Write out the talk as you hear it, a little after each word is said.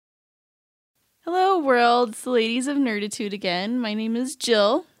Well, it's the Ladies of Nerditude again. My name is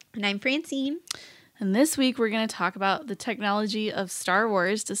Jill. And I'm Francine. And this week we're going to talk about the technology of Star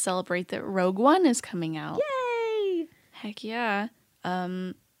Wars to celebrate that Rogue One is coming out. Yay! Heck yeah.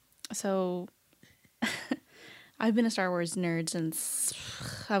 So I've been a Star Wars nerd since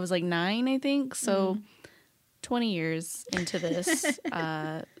I was like 9, I think. So 20 years into this.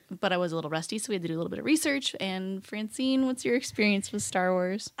 But I was a little rusty, so we had to do a little bit of research. And Francine, what's your experience with Star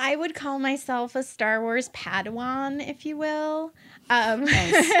Wars? I would call myself a Star Wars Padawan, if you will.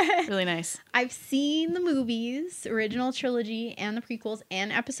 Nice. Really nice. I've seen the movies, original trilogy, and the prequels,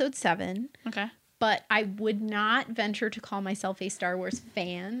 and Episode 7. Okay. But I would not venture to call myself a Star Wars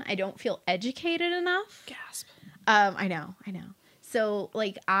fan. I don't feel educated enough. Gasp. I know. So,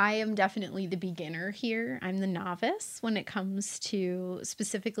 like, I am definitely the beginner here. I'm the novice when it comes to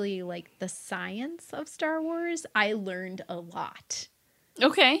specifically, like, the science of Star Wars. I learned a lot.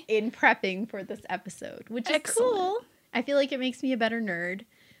 Okay. In prepping for this episode, which is Excellent. cool. I feel like it makes me a better nerd.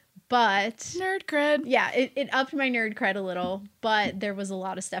 But... Nerd cred. Yeah, it upped my nerd cred a little. But there was a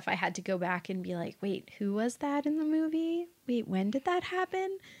lot of stuff I had to go back and be like, wait, who was that in the movie? Wait, when did that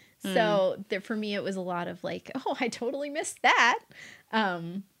happen? So for me, it was a lot of like, oh, I totally missed that.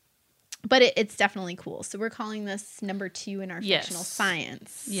 But it's definitely cool. So we're calling this number 2 in our fictional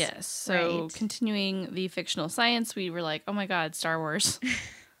science. Yes. So right? Continuing the fictional science, we were like, oh my God, Star Wars.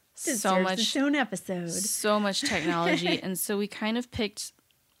 So much. Its own episode. So much technology. And so we kind of picked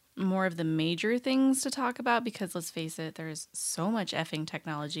more of the major things to talk about because let's face it, there's so much effing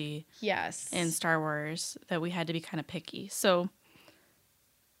technology in Star Wars that we had to be kind of picky. So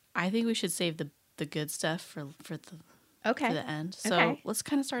I think we should save the good stuff for the end. So let's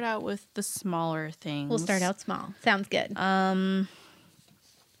kind of start out with the smaller things. We'll start out small. Sounds good.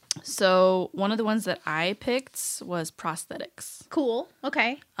 So one of the ones that I picked was prosthetics. Cool.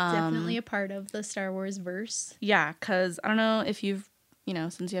 Okay. Definitely a part of the Star Wars verse. Yeah, because I don't know if you've,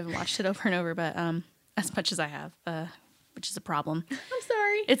 since you haven't watched it over and over, but as much as I have, which is a problem. I'm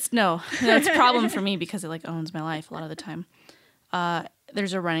sorry. It's a problem for me because it like owns my life a lot of the time.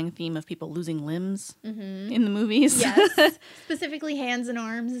 There's a running theme of people losing limbs in the movies. Yes. Specifically hands and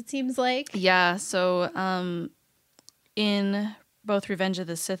arms, it seems like. Yeah. So in both Revenge of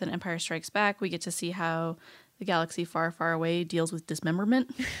the Sith and Empire Strikes Back, we get to see how the galaxy far, far away deals with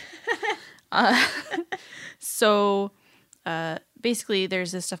dismemberment. So basically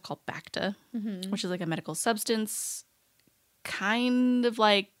there's this stuff called Bacta, which is like a medical substance, kind of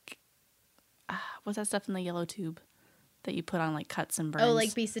like, what's that stuff in the yellow tube that you put on like cuts and burns? Oh, like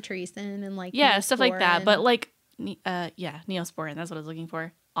bacitracin and like stuff like that. But like, Neosporin, that's what I was looking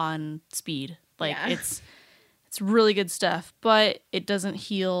for, on speed. Like it's really good stuff, but it doesn't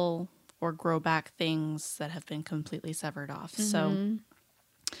heal or grow back things that have been completely severed off. So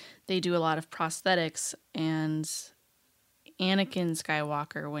they do a lot of prosthetics, and Anakin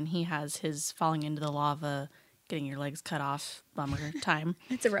Skywalker, when he has his falling into the lava, getting your legs cut off, bummer time.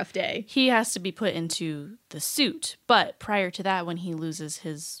 It's a rough day. He has to be put into the suit. But prior to that, when he loses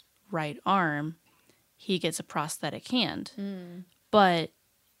his right arm, he gets a prosthetic hand. But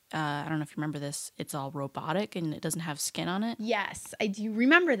I don't know if you remember this. It's all robotic and it doesn't have skin on it. Yes, I do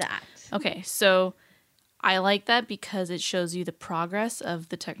remember that. Okay, so I like that because it shows you the progress of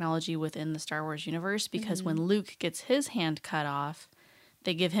the technology within the Star Wars universe. Because when Luke gets his hand cut off,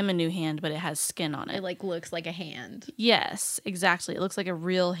 they give him a new hand, but it has skin on it. It like looks like a hand. Yes, exactly. It looks like a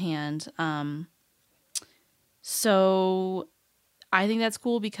real hand. So I think that's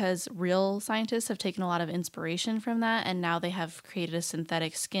cool because real scientists have taken a lot of inspiration from that, and now they have created a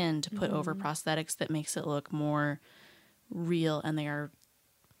synthetic skin to put over prosthetics that makes it look more real, and they are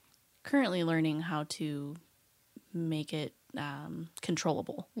currently learning how to make it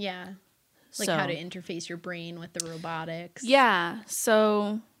controllable. Yeah. Like how to interface your brain with the robotics. Yeah.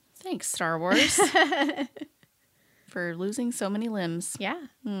 So thanks, Star Wars, for losing so many limbs. Yeah.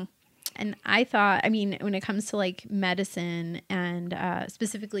 And I thought, when it comes to like medicine and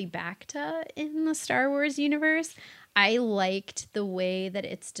specifically Bacta in the Star Wars universe, I liked the way that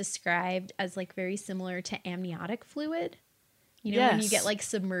it's described as like very similar to amniotic fluid. When you get like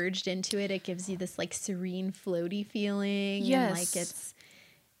submerged into it, it gives you this like serene, floaty feeling. Yes. And like it's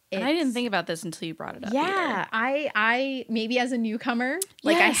and I didn't think about this until you brought it up. Yeah, I maybe as a newcomer,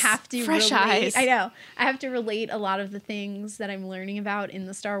 like I have to fresh relate. eyes. I know I have to relate a lot of the things that I'm learning about in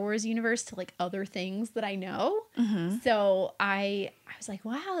the Star Wars universe to like other things that I know. So I was like,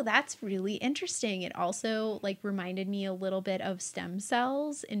 wow, that's really interesting. It also like reminded me a little bit of stem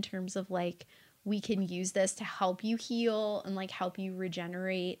cells in terms of like we can use this to help you heal and like help you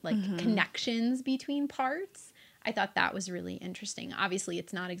regenerate like connections between parts. I thought that was really interesting. Obviously,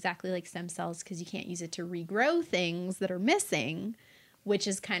 it's not exactly like stem cells because you can't use it to regrow things that are missing, which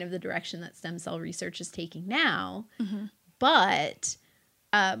is kind of the direction that stem cell research is taking now. Mm-hmm. But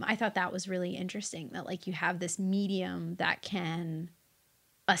I thought that was really interesting that like you have this medium that can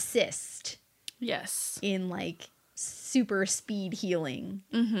assist Yes. in like super speed healing.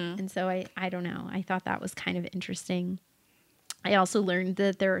 Mm-hmm. And so I don't know. I thought that was kind of interesting. I also learned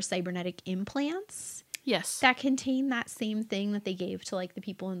that there are cybernetic implants Yes. that contain that same thing that they gave to like the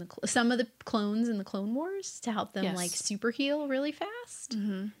people in the some of the clones in the Clone Wars to help them Yes. like super heal really fast.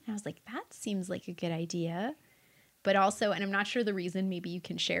 Mm-hmm. And I was like, that seems like a good idea. But also, and I'm not sure the reason, maybe you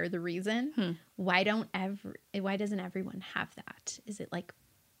can share the reason. Why doesn't everyone have that? Is it like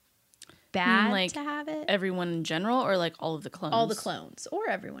bad like to have it? everyone in general, or like all of the clones? All the clones, or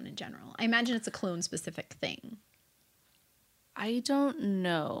everyone in general. I imagine it's a clone specific thing. I don't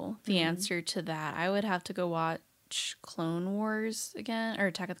know the answer to that. I would have to go watch Clone Wars again, or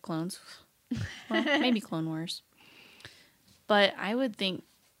Attack of the Clones. Well, maybe Clone Wars. But I would think...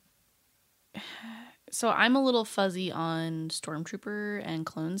 So I'm a little fuzzy on Stormtrooper and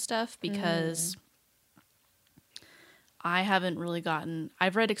clone stuff because I haven't really gotten...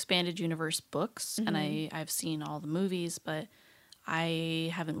 I've read Expanded Universe books and I've seen all the movies, but I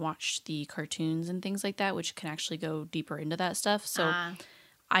haven't watched the cartoons and things like that, which can actually go deeper into that stuff. So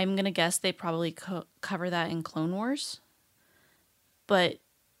I'm going to guess they probably cover that in Clone Wars. But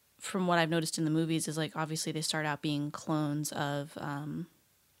from what I've noticed in the movies is like, obviously they start out being clones of,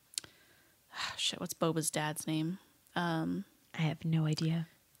 what's Boba's dad's name? I have no idea.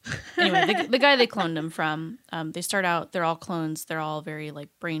 Anyway, the guy they cloned him from, they start out, they're all clones. They're all very like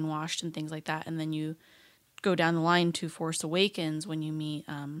brainwashed and things like that. And then you go down the line to Force Awakens when you meet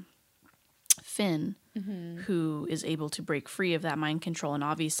Finn, who is able to break free of that mind control. And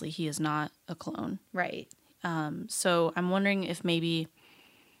obviously he is not a clone. Right. So I'm wondering if maybe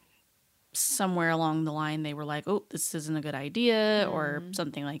somewhere along the line they were like, oh, this isn't a good idea or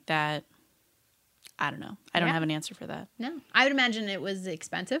something like that. I don't know. I don't have an answer for that. No. I would imagine it was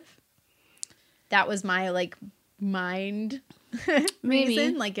expensive. That was my like mind Maybe.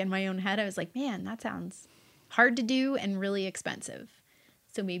 reason. Like in my own head, I was like, man, that sounds hard to do and really expensive.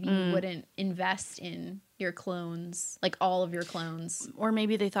 So maybe you wouldn't invest in your clones, like all of your clones. Or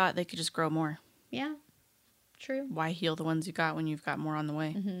maybe they thought they could just grow more. Yeah, true. Why heal the ones you got when you've got more on the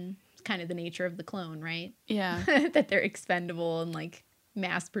way? It's kind of the nature of the clone, right? Yeah. That they're expendable and like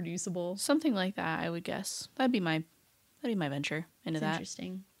mass producible. Something like that, I would guess. That'd be my venture into that.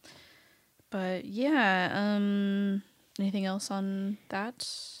 Interesting. But yeah, anything else on that?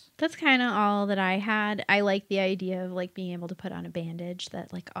 That's kind of all that I had. I like the idea of like being able to put on a bandage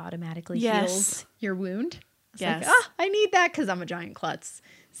that like automatically heals your wound. It's like, oh, I need that because I'm a giant klutz.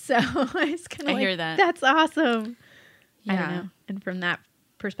 So I was kind of like, hear that. That's awesome. Yeah. I don't know. And from that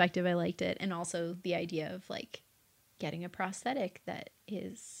perspective, I liked it. And also the idea of like getting a prosthetic that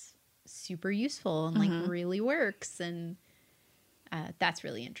is super useful and like really works. And that's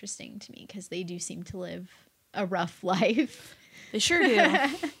really interesting to me because they do seem to live a rough life. They sure do.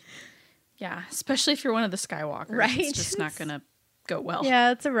 Yeah, especially if you're one of the Skywalkers. Right. It's just not going to go well.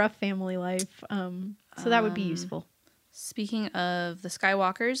 Yeah, it's a rough family life. So that would be useful. Speaking of the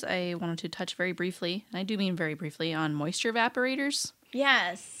Skywalkers, I wanted to touch very briefly, and I do mean very briefly, on moisture evaporators.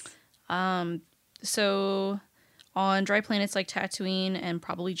 Yes. So on dry planets like Tatooine and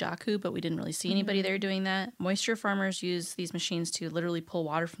probably Jakku, but we didn't really see anybody there doing that, moisture farmers use these machines to literally pull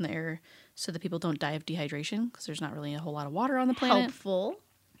water from the air so that people don't die of dehydration because there's not really a whole lot of water on the planet. Helpful.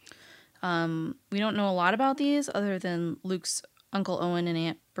 We don't know a lot about these other than Luke's Uncle Owen and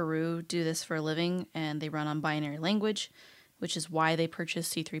Aunt Beru do this for a living, and they run on binary language, which is why they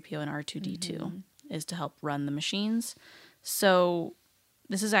purchased C-3PO and R2-D2, is to help run the machines. So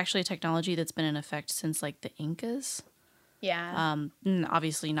this is actually a technology that's been in effect since like the Incas. Yeah.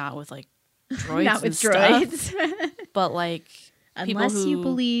 Obviously not with like droids Not with and droids. stuff, but like Unless you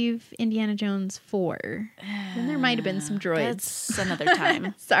believe Indiana Jones 4. Then there might have been some droids. That's another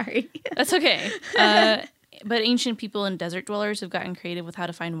time. Sorry. That's okay. But ancient people and desert dwellers have gotten creative with how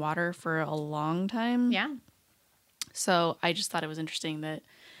to find water for a long time. Yeah. So I just thought it was interesting that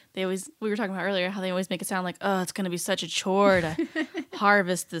we were talking about earlier, how they always make it sound like, oh, it's going to be such a chore to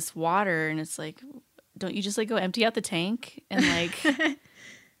harvest this water. And it's like, don't you just like go empty out the tank and like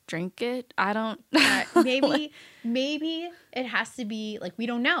drink it? I don't. Maybe it has to be like, we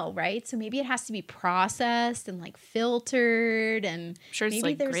don't know, right? So maybe it has to be processed and like filtered, and sure it's maybe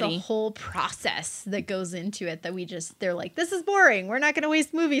like there's gritty. a whole process that goes into it that they're like, this is boring. We're not going to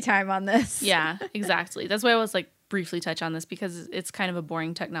waste movie time on this. Yeah, exactly. That's why I was like briefly touch on this because it's kind of a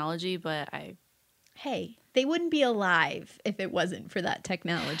boring technology, but Hey, they wouldn't be alive if it wasn't for that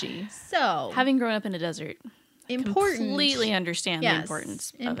technology. So Having grown up in a desert, important. completely understand the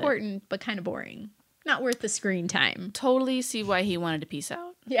importance of it. Important, but kind of boring. Not worth the screen time. Totally see why he wanted to peace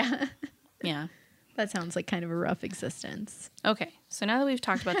out. Yeah. Yeah. That sounds like kind of a rough existence. Okay, so now that we've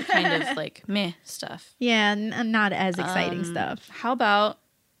talked about the kind of like meh stuff. Yeah, not as exciting stuff. How about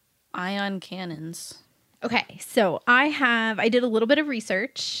ion cannons? Okay, so I did a little bit of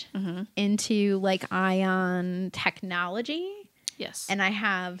research into like ion technology. Yes. And I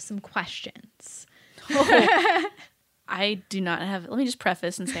have some questions. I do not have, let me just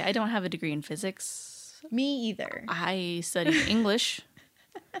preface and say I don't have a degree in physics. Me either. I studied English.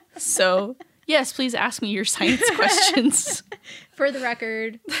 So, yes, please ask me your science questions. For the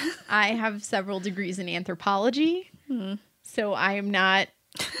record, I have several degrees in anthropology. So I am not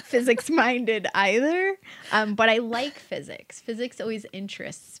physics minded either. But I like physics. Physics always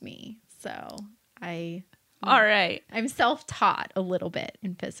interests me. So All right. I'm self-taught a little bit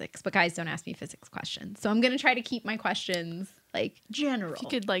in physics, but guys, don't ask me physics questions. So I'm going to try to keep my questions like general. If you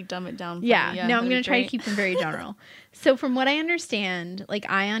could like dumb it down for Yeah, me. no, I'm going to try to great. keep them very general. So from what I understand, like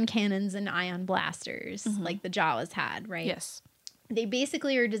ion cannons and ion blasters, like the Jawas had, right? Yes. They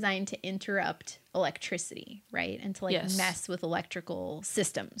basically are designed to interrupt electricity, right? And to like mess with electrical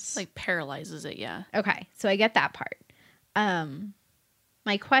systems. Like paralyzes it, yeah. Okay, so I get that part.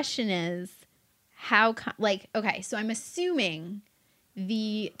 My question is, okay, so I'm assuming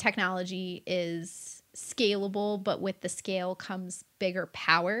the technology is scalable, but with the scale comes bigger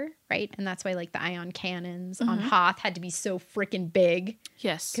power, right? And that's why like the ion cannons on Hoth had to be so freaking big.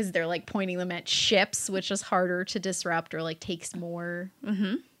 Yes. Because they're like pointing them at ships, which is harder to disrupt or like takes more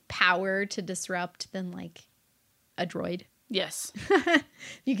power to disrupt than like a droid. Yes.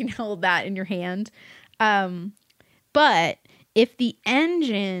 You can hold that in your hand. But if the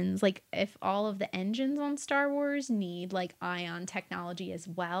engines, like if all of the engines on Star Wars need like ion technology as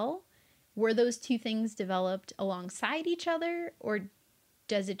well, were those two things developed alongside each other, or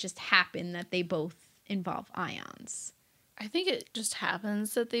does it just happen that they both involve ions? I think it just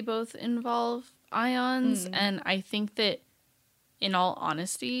happens that they both involve ions. And I think that, in all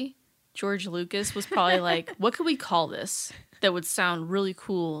honesty, George Lucas was probably like, what could we call this that would sound really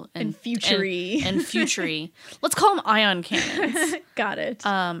cool And futury. And futury? Let's call them ion cannons. Got it.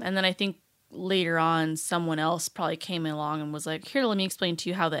 And then I think later on, someone else probably came along and was like, here, let me explain to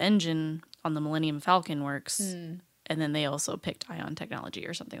you how the engine on the Millennium Falcon works. And then they also picked ion technology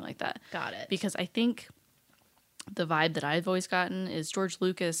or something like that. Got it. Because I think the vibe that I've always gotten is George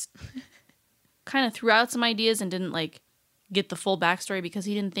Lucas kind of threw out some ideas and didn't like get the full backstory because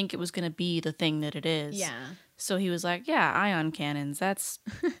he didn't think it was going to be the thing that it is. Yeah. So he was like, yeah, ion cannons,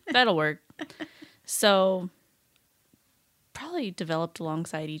 that'll work. So probably developed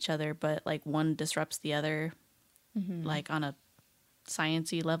alongside each other, but like one disrupts the other like on a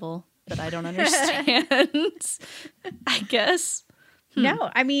science-y level that I don't understand. I guess. No,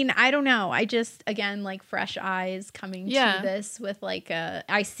 I mean, I don't know. I just, again, like fresh eyes coming to this with like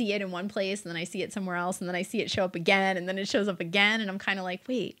I see it in one place and then I see it somewhere else and then I see it show up again and then it shows up again and I'm kind of like,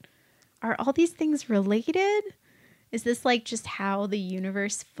 wait, are all these things related? Is this like just how the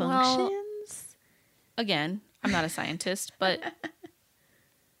universe functions? Well, again, I'm not a scientist, but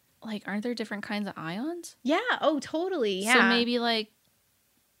like, aren't there different kinds of ions? Yeah. Oh, totally. Yeah. So maybe like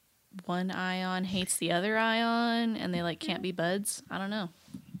one ion hates the other ion and they like can't be buds. I don't know.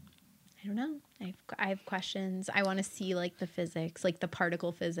 I have questions. I want to see like the physics, like the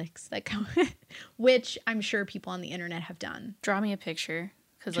particle physics that come, which I'm sure people on the internet have done. Draw me a picture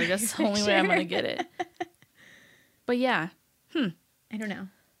because like that's the only way I'm gonna get it. But yeah, I don't know.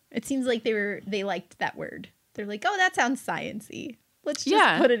 It seems like they liked that word. They're like, oh, that sounds science-y. Let's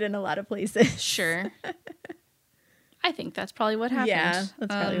just put it in a lot of places. Sure. I think that's probably what happened. Yeah,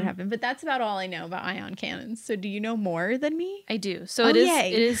 that's probably what happened. But that's about all I know about ion cannons. So do you know more than me? I do. So it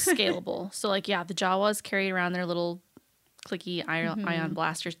is scalable. So like, yeah, the Jawas carried around their little clicky ion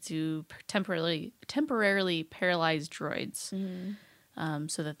blasters to temporarily paralyze droids.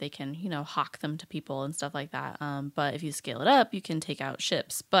 So that they can, hawk them to people and stuff like that. But if you scale it up, you can take out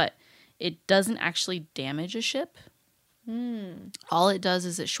ships. But it doesn't actually damage a ship. All it does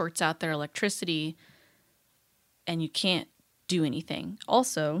is it shorts out their electricity and you can't do anything.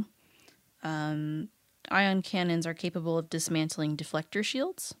 Also, ion cannons are capable of dismantling deflector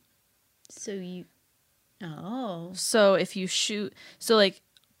shields. So if you shoot... So like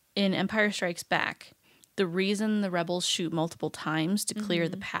in Empire Strikes Back, the reason the rebels shoot multiple times to clear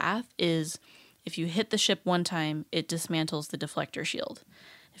the path is if you hit the ship one time, it dismantles the deflector shield.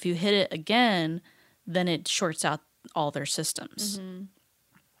 If you hit it again, then it shorts out all their systems.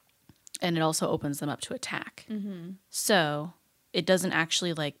 And it also opens them up to attack. So it doesn't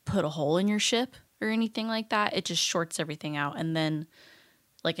actually like put a hole in your ship or anything like that. It just shorts everything out. And then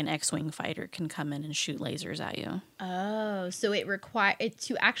like an X-Wing fighter can come in and shoot lasers at you. Oh, so it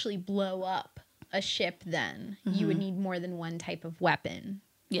to actually blow up a ship then, you would need more than one type of weapon.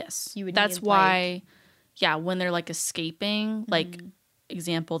 Yes. You would That's need, why, when they're like escaping, like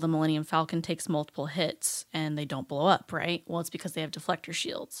example, the Millennium Falcon takes multiple hits and they don't blow up, right? Well, it's because they have deflector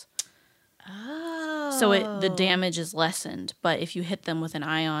shields. Oh. So the damage is lessened, but if you hit them with an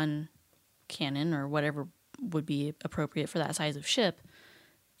ion cannon or whatever would be appropriate for that size of ship,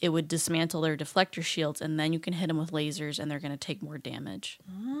 it would dismantle their deflector shields, and then you can hit them with lasers and they're going to take more damage.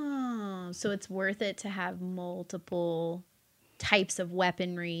 Oh, so it's worth it to have multiple types of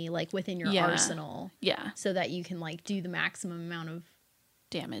weaponry like within your arsenal. Yeah. So that you can like do the maximum amount of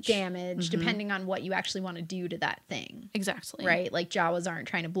damage depending on what you actually want to do to that thing. Exactly. Right? Like Jawas aren't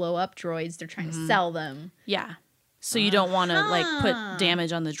trying to blow up droids, they're trying to sell them. Yeah. So you don't want to like put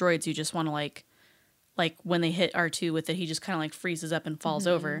damage on the droids, you just want to like when they hit R2 with it, he just kind of like freezes up and falls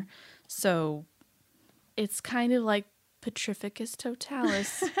over. So it's kind of like Petrificus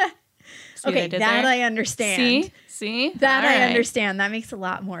Totalis. Okay, that I understand. See? That I understand. That makes a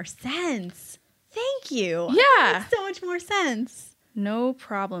lot more sense. Thank you. Yeah. That makes so much more sense. No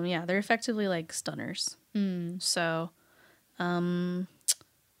problem. Yeah, they're effectively like stunners. So, I'm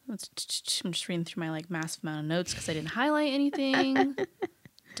just reading through my like massive amount of notes because I didn't highlight anything.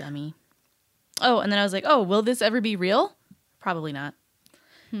 Dummy. Oh, and then I was like, oh, will this ever be real? Probably not.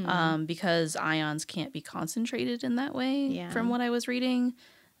 Because ions can't be concentrated in that way from what I was reading.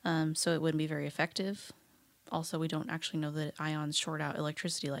 So it wouldn't be very effective. Also, we don't actually know that ions short out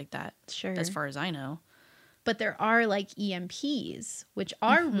electricity like that. Sure. As far as I know. But there are like EMPs, which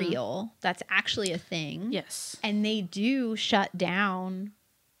are real. That's actually a thing. Yes. And they do shut down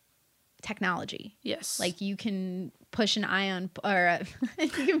technology. Yes. Like you can push an ion or you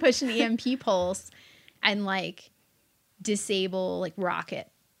can push an EMP pulse and like disable like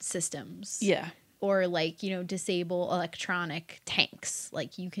rocket systems. Yeah. Or like, disable electronic tanks.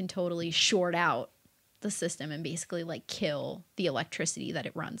 Like you can totally short out the system and basically like kill the electricity that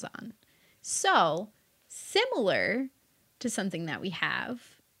it runs on. So similar to something that we have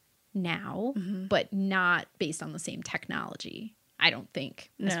now, but not based on the same technology. I don't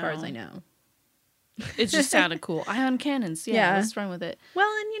think, as far as I know. It just sounded cool. Ion cannons. Yeah, let's run with it. Well,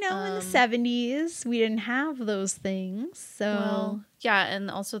 and in the 70s, we didn't have those things. So, and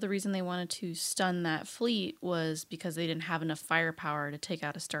also the reason they wanted to stun that fleet was because they didn't have enough firepower to take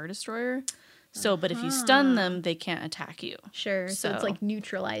out a Star Destroyer. So, but if you stun them, they can't attack you. Sure. So it's like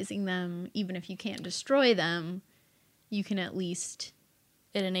neutralizing them. Even if you can't destroy them, you can at least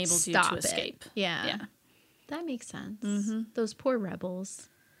it enables you to escape. Yeah. That makes sense. Those poor rebels.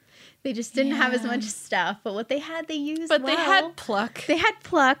 They just didn't have as much stuff, but what they had, they used But they had pluck. They had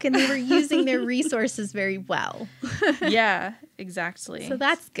pluck, and they were using their resources very well. Yeah, exactly. So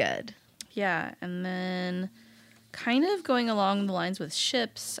that's good. Yeah, and then kind of going along the lines with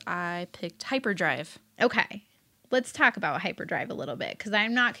ships, I picked hyperdrive. Okay. Let's talk about hyperdrive a little bit, because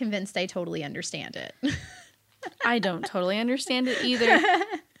I'm not convinced I totally understand it. I don't totally understand it either.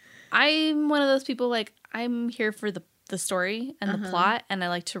 I'm one of those people, like, I'm here for the story and the plot, and I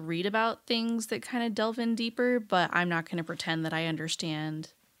like to read about things that kind of delve in deeper, but I'm not going to pretend that I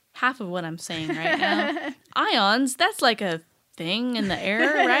understand half of what I'm saying right now. Ions, that's like a thing in the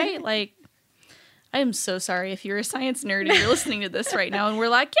air, right? Like, I am so sorry if you're a science nerd and you're listening to this right now and we're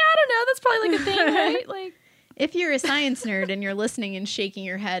like, yeah, I don't know, that's probably like a thing, right? Like, if you're a science nerd and you're listening and shaking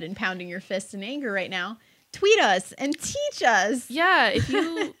your head and pounding your fist in anger right now, tweet us and teach us. Yeah, if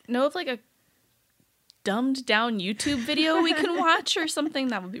you know of like a dumbed down YouTube video we can watch or something,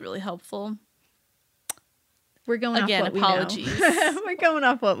 that would be really helpful. We're going Again, off what apologies. We know. We're going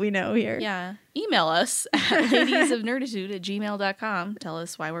off what we know here. Yeah. Email us at ladiesofnerditude@gmail.com. Tell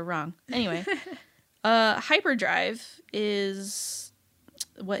us why we're wrong. Anyway, hyperdrive is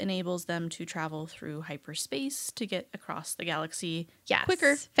what enables them to travel through hyperspace to get across the galaxy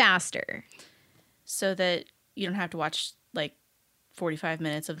quicker, faster. So that you don't have to watch like 45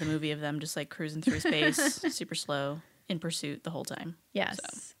 minutes of the movie of them just like cruising through space, super slow, in pursuit the whole time.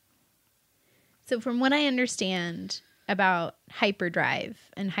 Yes. So from what I understand about hyperdrive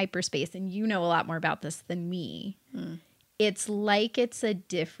and hyperspace, and you know a lot more about this than me, it's like it's a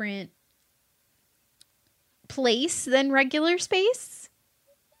different place than regular space.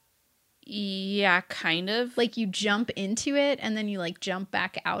 Yeah, kind of. Like you jump into it and then you like jump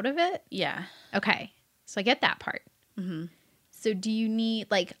back out of it. Yeah. Okay. So I get that part. So do you need,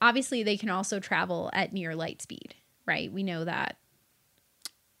 like, obviously they can also travel at near light speed, right? We know that.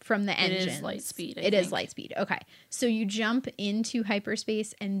 from the engines. It is light speed. It is light speed. Okay. So you jump into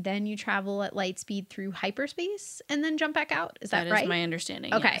hyperspace and then you travel at light speed through hyperspace and then jump back out. Is that right? That is my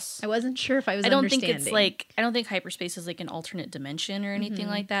understanding. Okay. Yes. I wasn't sure if I was I don't understanding. think it's like, I don't think hyperspace is like an alternate dimension or anything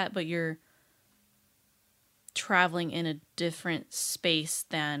like that, but you're traveling in a different space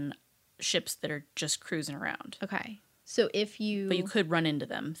than ships that are just cruising around. Okay. So if you... But you could run into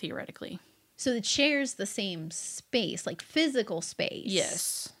them, theoretically. So it shares the same space, like physical space.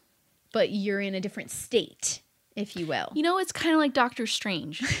 Yes. But you're in a different state, if you will. You know, it's kind of like Doctor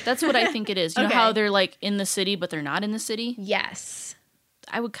Strange. That's what I think it is. You know how they're like in the city, but they're not in the city? Yes.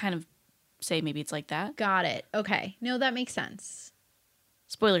 I would kind of say maybe it's like that. Got it. Okay. No, that makes sense.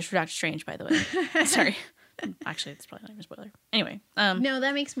 Spoilers for Doctor Strange, by the way. Sorry. Actually, it's probably not even a spoiler. Anyway. No,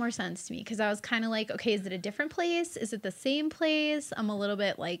 that makes more sense to me because I was kind of like, okay, is it a different place? Is it the same place? I'm a little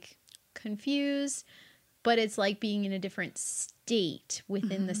bit like confused, but it's like being in a different state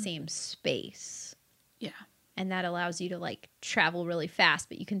within the same space. Yeah. And that allows you to like travel really fast,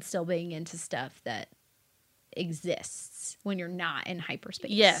 but you can still bang into stuff that exists when you're not in hyperspace.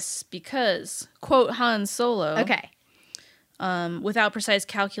 Yes, because, quote Han Solo. Okay. Without precise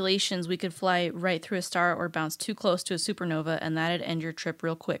calculations, we could fly right through a star or bounce too close to a supernova, and that'd end your trip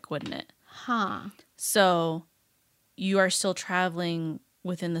real quick, wouldn't it? Huh. So you are still traveling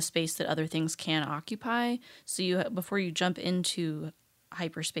within the space that other things can occupy. So you, before you jump into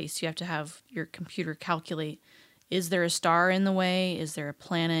hyperspace, you have to have your computer calculate, is there a star in the way? Is there a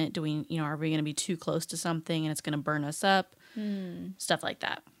planet? Do we, are we going to be too close to something and it's going to burn us up? Stuff like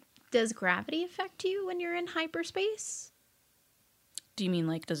that. Does gravity affect you when you're in hyperspace? Do you mean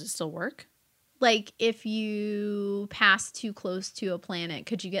like, does it still work? Like if you pass too close to a planet,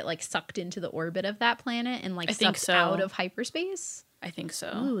 could you get like sucked into the orbit of that planet and like sucked out of hyperspace? I think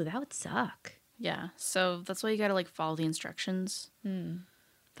so. Ooh, that would suck. Yeah. So that's why you got to like follow the instructions.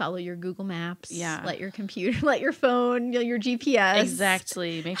 Follow your Google Maps. Yeah. Let your computer, let your phone, your GPS.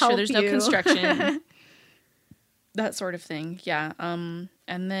 Exactly. Make sure there's no construction. That sort of thing. Yeah. And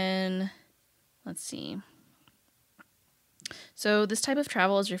then let's see. So this type of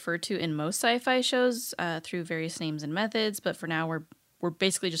travel is referred to in most sci-fi shows through various names and methods, but for now we're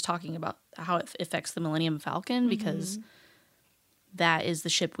basically just talking about how it affects the Millennium Falcon because that is the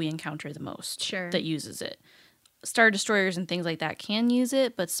ship we encounter the most that uses it. Star destroyers and things like that can use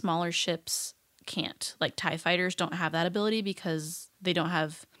it, but smaller ships can't. Like TIE fighters don't have that ability because they don't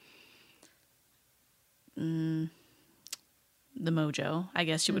have the mojo, I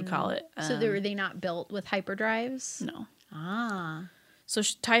guess you would call it. So were they not built with hyperdrives? No. Ah. So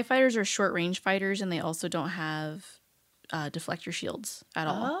TIE fighters are short-range fighters, and they also don't have deflector shields at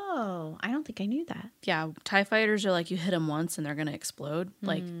all. Oh, I don't think I knew that. Yeah, TIE fighters are like you hit them once and they're going to explode.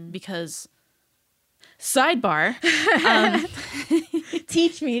 Like, because... Sidebar.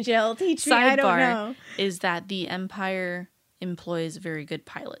 Teach me, Jill. Teach me. I don't know. Is that the Empire employs very good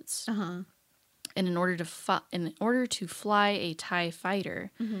pilots. And in order to fly a TIE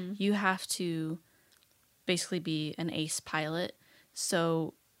fighter, you have to basically be an ace pilot.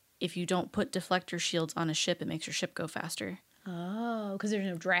 So if you don't put deflector shields on a ship, it makes your ship go faster. Oh, because there's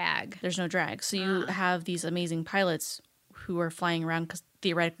no drag. There's no drag. So you have these amazing pilots who are flying around because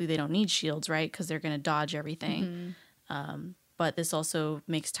theoretically they don't need shields, right? Because they're going to dodge everything. But this also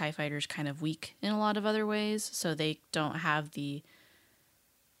makes TIE fighters kind of weak in a lot of other ways. So they don't have the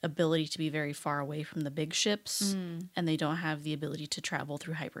ability to be very far away from the big ships. And they don't have the ability to travel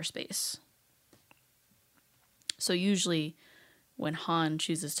through hyperspace. So usually when Han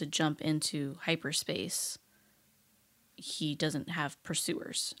chooses to jump into hyperspace, he doesn't have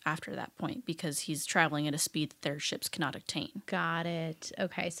pursuers after that point because he's traveling at a speed that their ships cannot attain. Got it.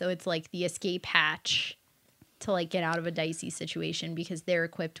 Okay, so it's like the escape hatch to like get out of a dicey situation because they're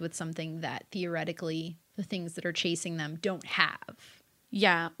equipped with something that theoretically the things that are chasing them don't have.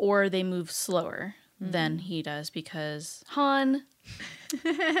 Yeah, or they move slower than he does because Han,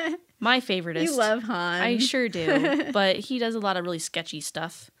 my favoriteest. You love Han. I sure do, but he does a lot of really sketchy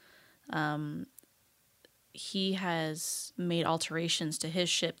stuff. He has made alterations to his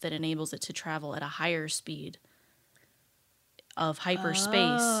ship that enables it to travel at a higher speed of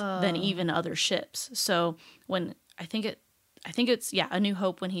hyperspace than even other ships. So when I think it's A New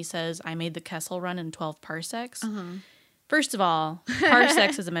Hope when he says I made the Kessel run in 12 parsecs. First of all,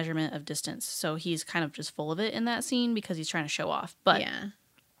 parsecs is a measurement of distance, so he's kind of just full of it in that scene because he's trying to show off. But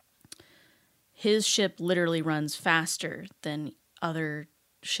his ship literally runs faster than other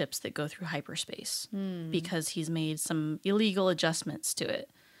ships that go through hyperspace because he's made some illegal adjustments to it.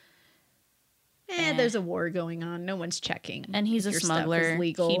 There's a war going on. No one's checking. And he's a smuggler.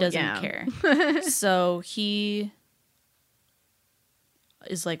 He doesn't care. So he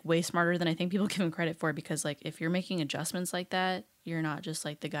is like way smarter than I think people give him credit for, because like if you're making adjustments like that, you're not just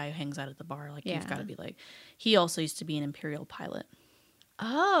like the guy who hangs out at the bar. Like you've got to be like, he also used to be an Imperial pilot.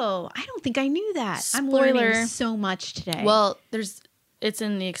 Oh, I don't think I knew that. Spoiler. I'm learning so much today. Well, it's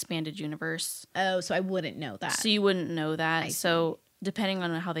in the expanded universe. Oh, so I wouldn't know that. So you wouldn't know that. So depending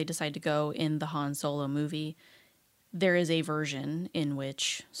on how they decide to go in the Han Solo movie, there is a version in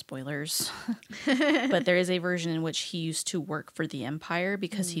which, spoilers, but there is a version in which he used to work for the Empire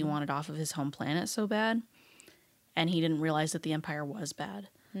because he wanted off of his home planet so bad. And he didn't realize that the Empire was bad.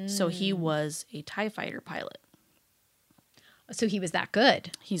 So he was a TIE fighter pilot. So he was that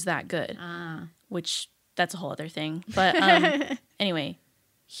good. He's that good. Which, that's a whole other thing. But anyway,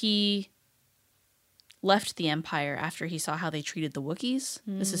 he left the Empire after he saw how they treated the Wookiees.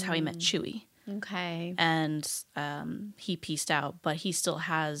 This is how he met Chewie. Okay. And he pieced out, but he still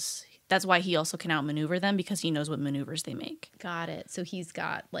has... That's why he also can outmaneuver them, because he knows what maneuvers they make. Got it. So he's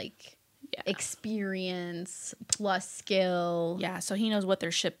got, like, experience plus skill. Yeah, so he knows what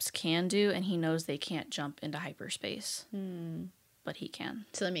their ships can do, and he knows they can't jump into hyperspace. But he can.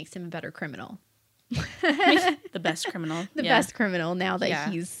 So that makes him a better criminal. The best criminal. The best criminal now that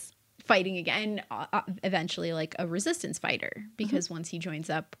he's fighting again, eventually like a resistance fighter, because once he joins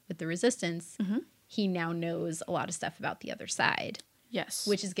up with the resistance, he now knows a lot of stuff about the other side. Yes.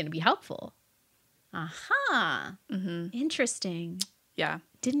 Which is going to be helpful. Aha. Interesting. Yeah.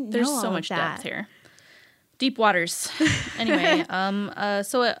 Didn't know There's all so of much that. depth here. Deep waters. Anyway,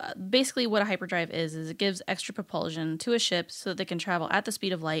 basically what a hyperdrive is it gives extra propulsion to a ship so that they can travel at the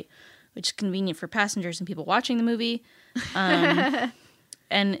speed of light, which is convenient for passengers and people watching the movie. And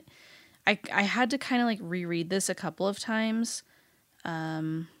I had to kind of like reread this a couple of times.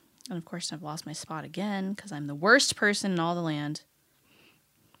 And of course I've lost my spot again because I'm the worst person in all the land.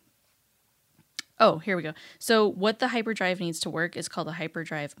 Oh, here we go. So what the hyperdrive needs to work is called a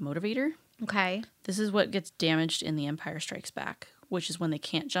hyperdrive motivator. Okay. This is what gets damaged in The Empire Strikes Back, which is when they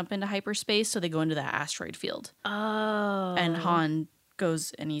can't jump into hyperspace, so they go into that asteroid field. Oh. And Han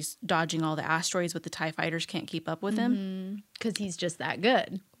goes and he's dodging all the asteroids, but the TIE fighters can't keep up with him. Because he's just that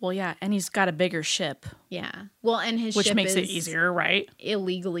good. Well, yeah, and he's got a bigger ship. Yeah. Well, and his which ship makes it is easier, right?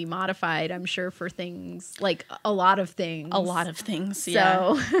 illegally modified, I'm sure, for things, like a lot of things. A lot of things,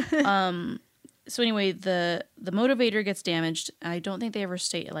 yeah. So... So anyway, the motivator gets damaged. I don't think they ever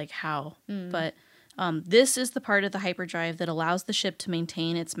state like how, but this is the part of the hyperdrive that allows the ship to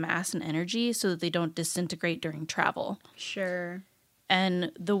maintain its mass and energy so that they don't disintegrate during travel. Sure.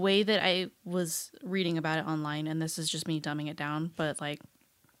 And the way that I was reading about it online, and this is just me dumbing it down, but like,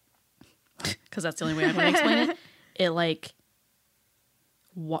 because that's the only way I want to explain it,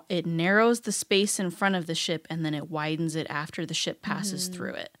 it narrows the space in front of the ship and then it widens it after the ship passes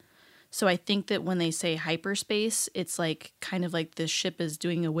through it. So I think that when they say hyperspace, it's like kind of like the ship is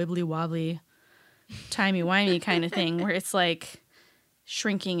doing a wibbly wobbly, timey-wimey kind of thing where it's like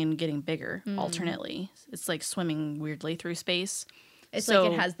shrinking and getting bigger alternately. It's like swimming weirdly through space. It's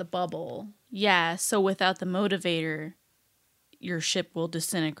like it has the bubble. Yeah, so without the motivator, your ship will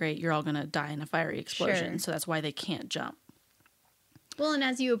disintegrate. You're all going to die in a fiery explosion. Sure. So that's why they can't jump. Well, and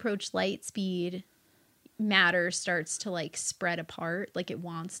as you approach light speed... matter starts to like spread apart, like it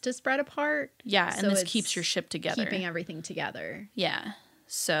wants to spread apart. Yeah, so and this keeps your ship together. Keeping everything together. Yeah.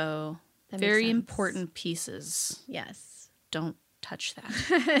 So very important pieces. Yes. Don't touch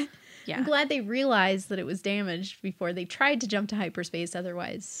that. Yeah. I'm glad they realized that it was damaged before they tried to jump to hyperspace.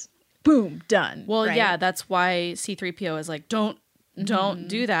 Otherwise, boom, done. Well, right? yeah, that's why C-3PO is like, don't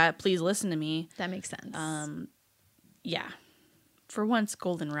do that. Please listen to me. That makes sense. Yeah. For once,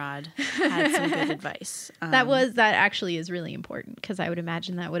 Goldenrod had some good advice. That actually is really important because I would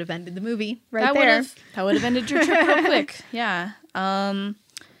imagine that would have ended the movie that would have ended your trip real quick. Yeah. And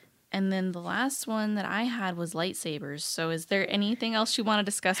then the last one that I had was lightsabers. So is there anything else you want to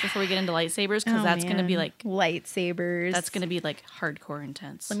discuss before we get into lightsabers? Because that's going to be like... lightsabers. That's going to be like hardcore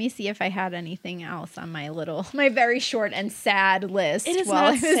intense. Let me see if I had anything else on my very short and sad list. It is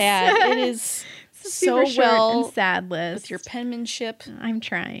not sad. It is... so well and sad list with your penmanship. I'm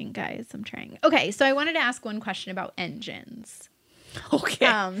trying, guys. I'm trying. Okay, so I wanted to ask one question about engines. Okay.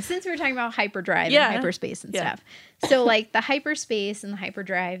 Since we were talking about hyperdrive and hyperspace and stuff. So like the hyperspace and the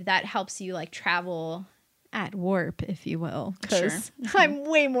hyperdrive, that helps you like travel at warp, if you will. Because I'm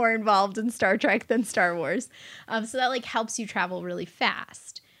way more involved in Star Trek than Star Wars. So that like helps you travel really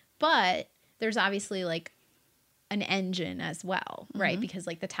fast. But there's obviously like an engine as well, right? Because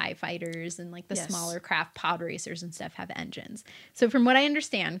like the TIE fighters and like the smaller craft pod racers and stuff have engines. So from what I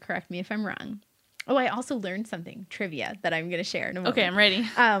understand, correct me if I'm wrong. Oh, I also learned something, trivia, that I'm going to share in a moment. Okay, I'm ready.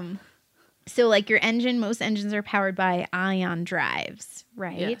 So like your engine, most engines are powered by ion drives,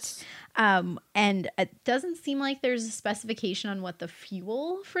 right? Yes. And it doesn't seem like there's a specification on what the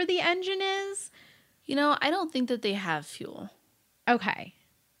fuel for the engine is. I don't think that they have fuel. Okay.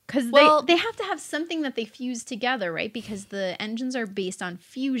 Because Well, they have to have something that they fuse together, right? Because the engines are based on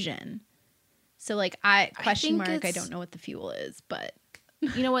fusion. So like I don't know what the fuel is, but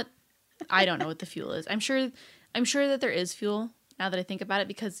you know what? I don't know what the fuel is. I'm sure that there is fuel now that I think about it,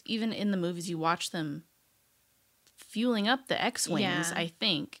 because even in the movies you watch them fueling up the X-Wings, Yeah. I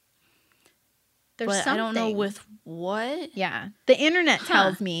think. there's But something. I don't know with what. Yeah. The internet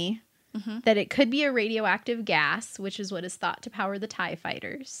tells me Mm-hmm. that it could be a radioactive gas, which is what is thought to power the TIE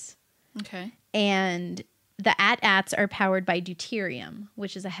fighters. Okay. And the AT-ATs are powered by deuterium,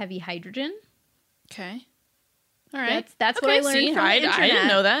 which is a heavy hydrogen. Okay. All right. That's what I learned from the internet. I didn't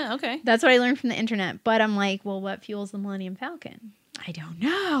know that. Okay. That's what I learned from the internet. But I'm like, well, what fuels the Millennium Falcon? I don't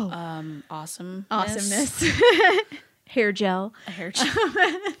know. Awesomeness. Hair gel. A hair gel.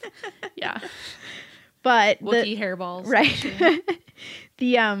 Yeah. But Wookiee hairballs. Right.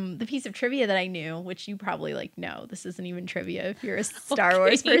 The piece of trivia that I knew, which you probably like know, this isn't even trivia if you're a Star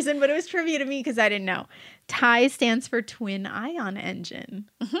Wars person, but it was trivia to me because I didn't know. TIE stands for Twin Ion Engine.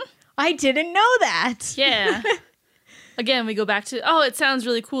 Mm-hmm. I didn't know that. Yeah. Again, we go back to, it sounds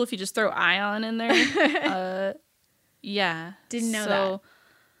really cool if you just throw ion in there. Yeah. Didn't know that.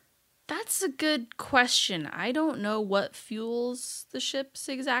 That's a good question. I don't know what fuels the ships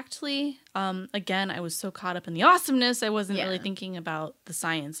exactly. Again, I was so caught up in the awesomeness, I wasn't really thinking about the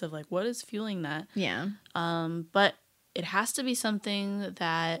science of like what is fueling that. Yeah. But it has to be something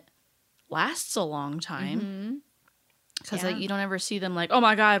that lasts a long time. Because like you don't ever see them like, oh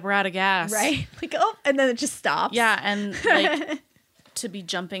my God, we're out of gas. Right. Like, and then it just stops. Yeah, and like to be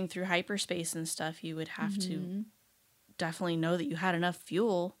jumping through hyperspace and stuff, you would have to definitely know that you had enough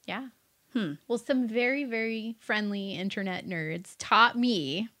fuel. Yeah. Well, some very, very friendly internet nerds taught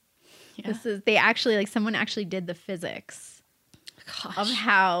me. Yeah. Someone actually did the physics of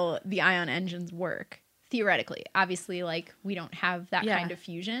how the ion engines work theoretically. Obviously, like we don't have that kind of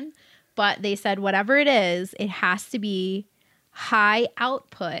fusion, but they said whatever it is, it has to be high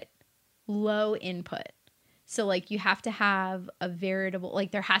output, low input. So like you have to have a veritable,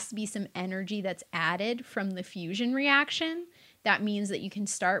 like there has to be some energy that's added from the fusion reaction. That means that you can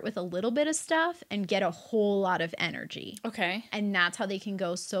start with a little bit of stuff and get a whole lot of energy. Okay. And that's how they can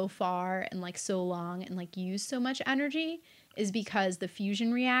go so far and like so long and like use so much energy, is because the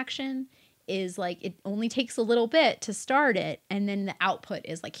fusion reaction is like, it only takes a little bit to start it. And then the output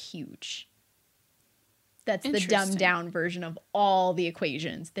is like huge. That's the dumbed down version of all the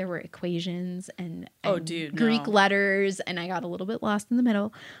equations. There were equations and Greek letters, and I got a little bit lost in the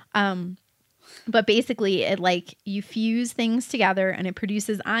middle. But basically, it like you fuse things together and it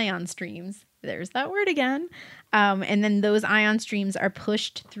produces ion streams. There's that word again. And then those ion streams are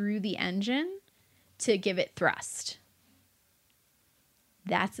pushed through the engine to give it thrust.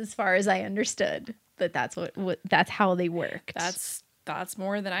 That's as far as I understood. But that's that's how they worked. That's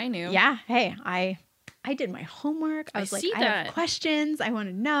more than I knew. Yeah. Hey, I did my homework. I was like, I have questions. I want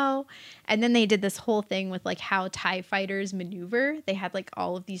to know. And then they did this whole thing with like how TIE fighters maneuver. They had like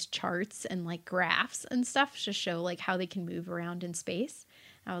all of these charts and like graphs and stuff to show like how they can move around in space.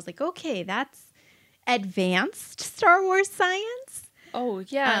 I was like, okay, that's advanced Star Wars science. Oh,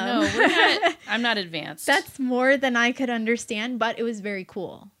 yeah. I'm not advanced. That's more than I could understand, but it was very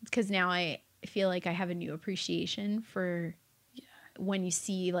cool because now I feel like I have a new appreciation for when you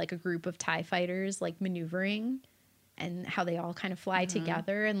see like a group of TIE fighters like maneuvering and how they all kind of fly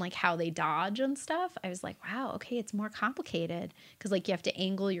together and like how they dodge and stuff. I was like, wow, okay, it's more complicated because like you have to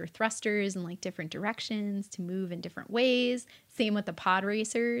angle your thrusters in like different directions to move in different ways. Same with the pod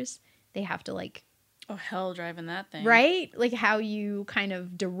racers. They have to like, oh, hell, driving that thing. Right? Like how you kind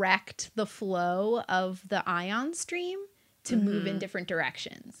of direct the flow of the ion stream to move in different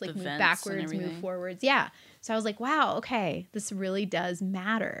directions, like move backwards, move forwards. Yeah. So I was like, wow, okay, this really does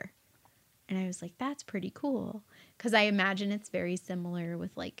matter. And I was like, that's pretty cool. Because I imagine it's very similar with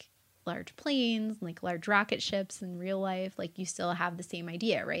like large planes, like large rocket ships in real life. Like you still have the same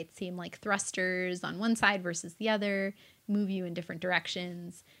idea, right? Same like thrusters on one side versus the other, move you in different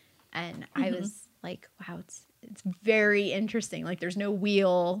directions. And I was like, wow, it's very interesting. Like there's no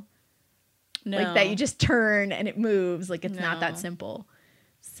wheel. Like that you just turn and it moves. Like it's not that simple.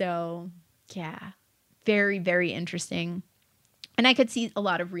 So yeah, very, very interesting. And I could see a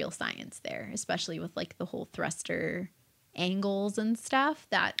lot of real science there, especially with like the whole thruster angles and stuff.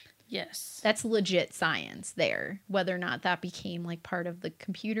 That's legit science there. Whether or not that became like part of the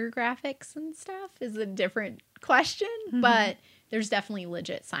computer graphics and stuff is a different question. But there's definitely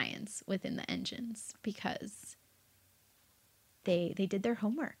legit science within the engines because they did their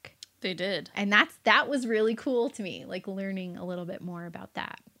homework. They did. And that was really cool to me. Like learning a little bit more about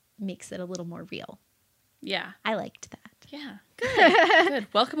that makes it a little more real. Yeah. I liked that. Yeah. Good. Good.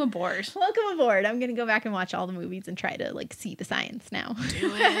 Welcome aboard. Welcome aboard. I'm going to go back and watch all the movies and try to like see the science now.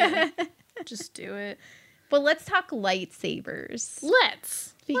 Do it. Just do it. But let's talk lightsabers.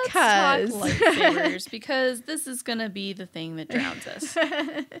 Let's talk lightsabers because this is going to be the thing that drowns us.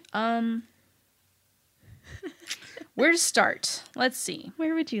 Where to start? Let's see.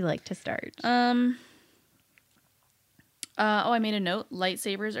 Where would you like to start? I made a note.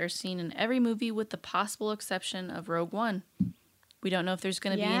 Lightsabers are seen in every movie with the possible exception of Rogue One. We don't know if there's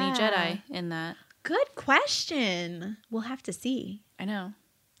going to be any Jedi in that. Good question. We'll have to see. I know.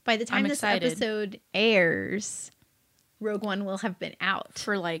 By the time this episode airs, Rogue One will have been out.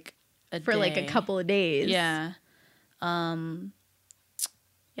 For like a couple of days. Yeah.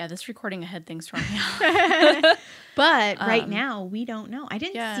 Yeah, this recording ahead thing's throwing me off. But right now, we don't know. I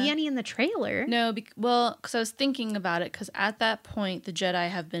didn't see any in the trailer. No, because I was thinking about it, because at that point, the Jedi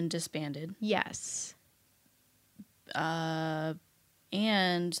have been disbanded. Yes. And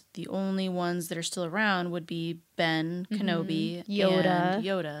the only ones that are still around would be Ben Kenobi, and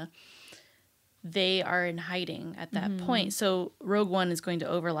Yoda. They are in hiding at that point. So Rogue One is going to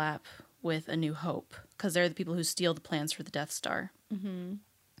overlap with A New Hope, because they're the people who steal the plans for the Death Star. Mm-hmm.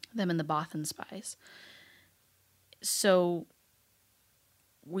 Them and the Bothan spies. So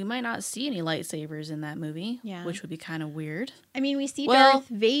we might not see any lightsabers in that movie, which would be kind of weird. I mean, we see Darth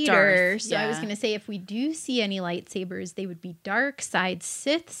Vader, so I was going to say if we do see any lightsabers, they would be dark side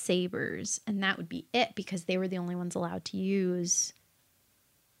Sith sabers, and that would be it because they were the only ones allowed to use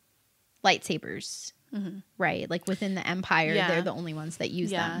lightsabers, right? Like within the Empire, they're the only ones that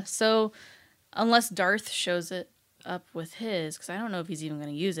use them. So unless Darth shows it up with his, because I don't know if he's even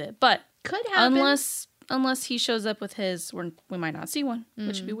going to use it, but could happen. Unless he shows up with his, we might not see one,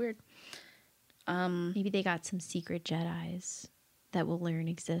 which would be weird. Maybe they got some secret Jedis that we'll learn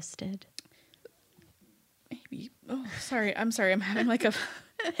existed. Maybe. Oh, sorry. I'm sorry. I'm having like a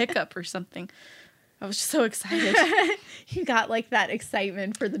hiccup or something. I was just so excited. You got like that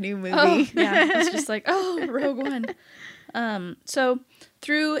excitement for the new movie. Oh, yeah. I was just like, oh, Rogue One. So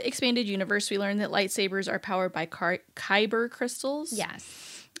through Expanded Universe, we learned that lightsabers are powered by Kyber crystals. Yes.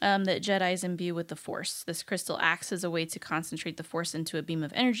 That Jedis imbue with the Force. This crystal acts as a way to concentrate the Force into a beam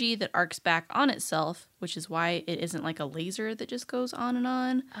of energy that arcs back on itself, which is why it isn't like a laser that just goes on and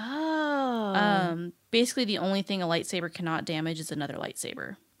on. Oh. Basically, the only thing a lightsaber cannot damage is another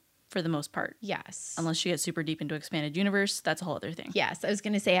lightsaber, for the most part. Yes. Unless you get super deep into Expanded Universe, that's a whole other thing. Yes, I was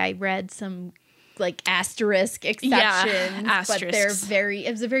going to say I read some like asterisk exceptions, but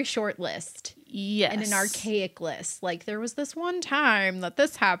it was a very short list. Yes. And an archaic list. Like, there was this one time that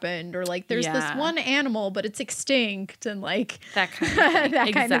this happened, or like, there's this one animal, but it's extinct, and like that kind of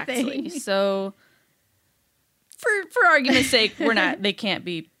thing. kind of thing. So, for argument's sake, they can't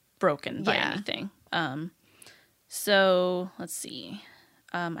be broken by anything. So let's see.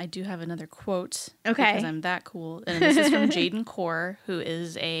 I do have another quote. Okay. Because I'm that cool. And this is from Jaden Core, who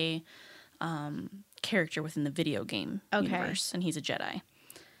is a character within the video game universe, and he's a Jedi.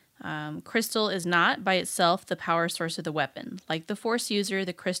 Crystal is not, by itself, the power source of the weapon. Like the Force user,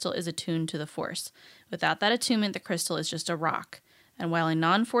 the crystal is attuned to the Force. Without that attunement, the crystal is just a rock. And while a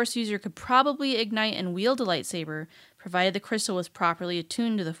non-Force user could probably ignite and wield a lightsaber, provided the crystal was properly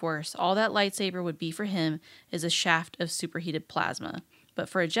attuned to the Force, all that lightsaber would be for him is a shaft of superheated plasma. But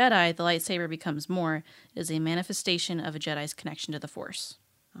for a Jedi, the lightsaber becomes more. It is a manifestation of a Jedi's connection to the Force.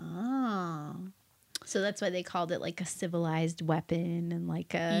 Oh. So that's why they called it like a civilized weapon and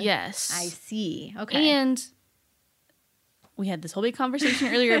like a... Yes. I see. Okay. And we had this whole big conversation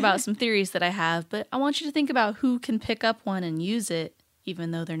earlier about some theories that I have, but I want you to think about who can pick up one and use it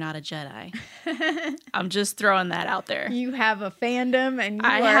even though they're not a Jedi. I'm just throwing that out there. You have a fandom and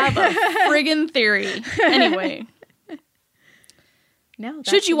I have a friggin' theory. Anyway. No.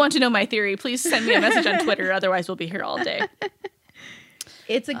 Should you want to know my theory, please send me a message on Twitter. Otherwise, we'll be here all day.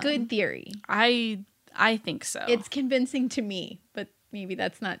 It's a good theory. I think so. It's convincing to me, but maybe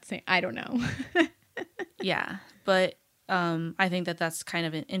that's not saying... I don't know. Yeah, but I think that's kind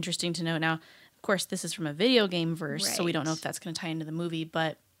of interesting to know. Now, of course, this is from a video game verse, so we don't know if that's going to tie into the movie,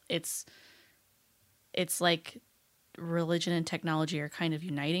 but it's like religion and technology are kind of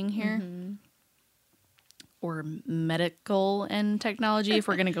uniting here. Mm-hmm. Or medical and technology, if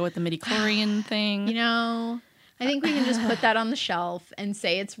we're going to go with the midichlorian thing. You know, I think we can just put that on the shelf and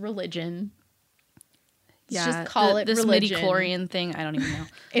say it's religion. Just call it this religion. midichlorian thing, I don't even know.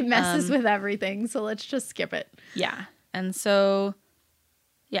 It messes with everything, so let's just skip it. Yeah. And so,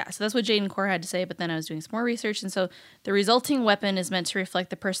 yeah, so that's what Jaden Core had to say, but then I was doing some more research. And so the resulting weapon is meant to reflect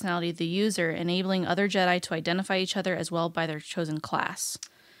the personality of the user, enabling other Jedi to identify each other as well by their chosen class.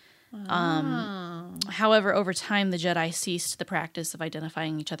 However, over time, the Jedi ceased the practice of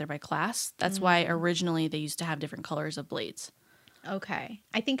identifying each other by class. That's why originally they used to have different colors of blades. Okay.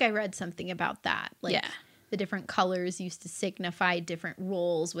 I think I read something about that. Like, the different colors used to signify different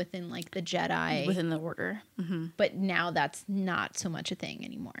roles within, like, the Jedi. Within the order. Mm-hmm. But now that's not so much a thing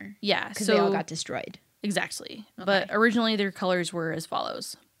anymore. Yeah. Because they all got destroyed. Exactly. Okay. But originally their colors were as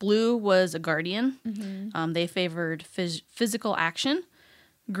follows. Blue was a guardian. Mm-hmm. They favored physical action.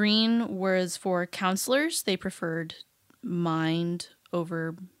 Green was for counselors. They preferred mind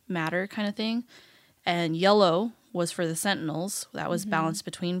over matter kind of thing. And yellow was for the sentinels. That was balanced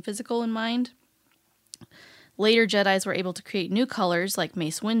between physical and mind. Later Jedis were able to create new colors like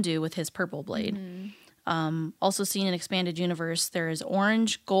Mace Windu with his purple blade. Also seen in Expanded Universe, there is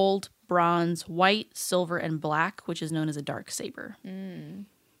orange, gold, bronze, white, silver, and black, which is known as a dark saber.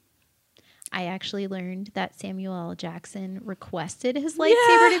 I actually learned that Samuel L. Jackson requested his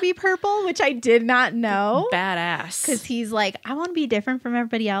lightsaber to be purple, which I did not know. Badass. Because he's like, I want to be different from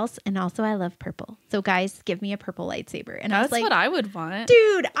everybody else, and also I love purple. So guys, give me a purple lightsaber. And that's I was like, what I would want.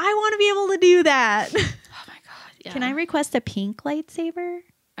 Dude, I want to be able to do that. Oh my god, yeah. Can I request a pink lightsaber?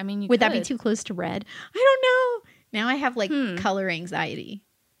 I mean, would that be too close to red? I don't know. Now I have like color anxiety.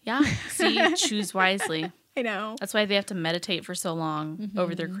 Yeah. See, choose wisely. I know. That's why they have to meditate for so long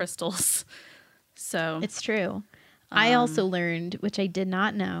over their crystals. So it's true. I also learned, which I did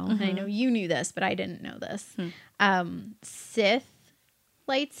not know, and I know you knew this, but I didn't know this. Sith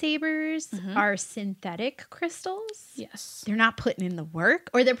lightsabers are synthetic crystals. Yes. They're not putting in the work,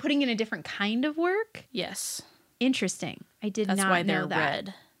 or they're putting in a different kind of work. Yes. Interesting. I did not know that. That's why they're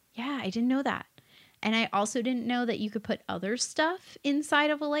red. Yeah, I didn't know that. And I also didn't know that you could put other stuff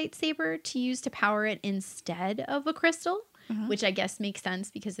inside of a lightsaber to use to power it instead of a crystal, which I guess makes sense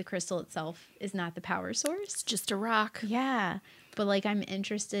because the crystal itself is not the power source. It's just a rock. Yeah. But like, I'm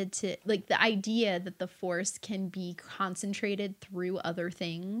interested to, like, the idea that the Force can be concentrated through other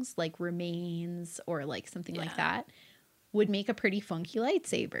things like remains or like something like that would make a pretty funky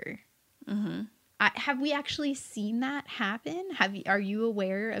lightsaber. Have we actually seen that happen? Are you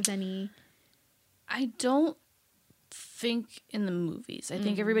aware of any? I don't think in the movies. I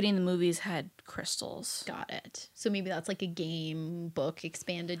think everybody in the movies had crystals. Got it. So maybe that's like a game, book,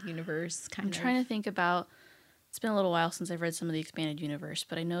 expanded universe kind of. I'm trying to think about. It's been a little while since I've read some of the expanded universe,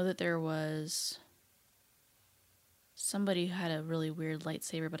 but I know that there was somebody who had a really weird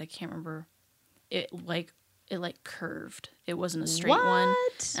lightsaber, but I can't remember. It curved. It wasn't a straight one,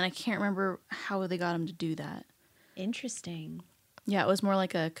 and I can't remember how they got him to do that. Interesting. Yeah, it was more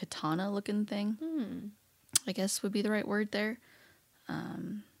like a katana looking thing. I guess would be the right word there.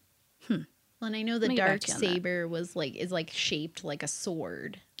 Well, and I know the dark saber is like shaped like a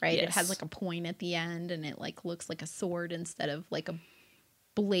sword, right? Yes. It has like a point at the end, and it like looks like a sword instead of like a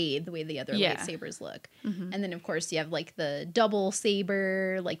blade the way the other lightsabers look. And then of course you have like the double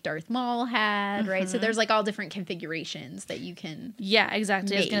saber like Darth Maul had, right? So there's like all different configurations that you can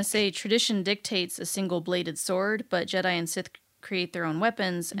exactly. I was going to say tradition dictates a single bladed sword, but Jedi and Sith create their own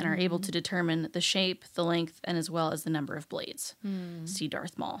weapons and are able to determine the shape, the length, and as well as the number of blades. See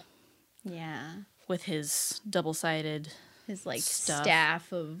Darth Maul. Yeah. With his double-sided his like stuff.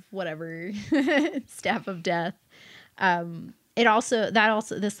 Staff of whatever. Staff of death.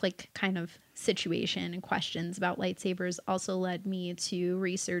 This like kind of situation and questions about lightsabers also led me to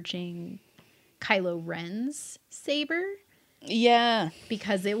researching Kylo Ren's saber. Yeah.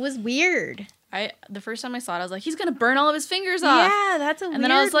 Because it was weird. The first time I saw it, I was like, he's gonna burn all of his fingers off. Yeah, that's a weird one. And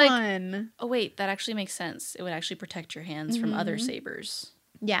then I was like, oh wait, that actually makes sense. It would actually protect your hands from other sabers.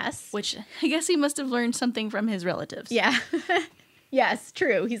 Yes. Which I guess he must have learned something from his relatives. Yeah. Yes,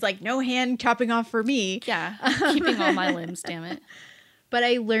 true. He's like, no hand chopping off for me. Yeah. Keeping all my limbs, damn it. But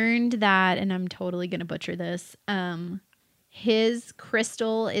I learned that, and I'm totally going to butcher this, his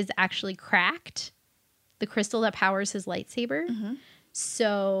crystal is actually cracked. The crystal that powers his lightsaber.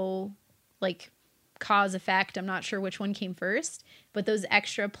 So, like, cause effect, I'm not sure which one came first, but those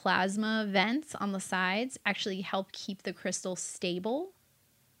extra plasma vents on the sides actually help keep the crystal stable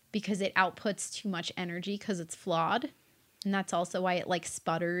because it outputs too much energy because it's flawed. And that's also why it like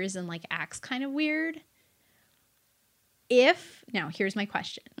sputters and like acts kind of weird. Now here's my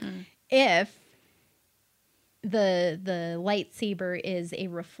question. If the lightsaber is a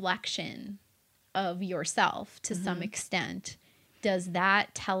reflection of yourself to some extent, does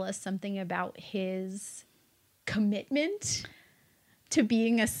that tell us something about his commitment to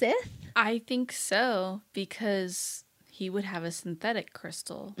being a Sith? I think so, because he would have a synthetic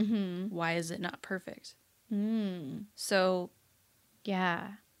crystal. Mm-hmm. Why is it not perfect? Mm. So Yeah.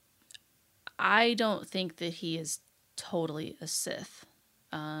 I don't think that he is totally a Sith.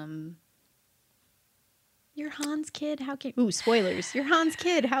 You're Han's kid. How can... Ooh, spoilers. You're Han's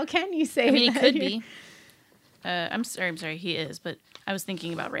kid. How can you say I mean, he that? could be. I'm sorry, he is, but I was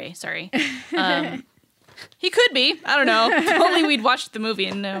thinking about Rey. Sorry. He could be. I don't know. If only we'd watched the movie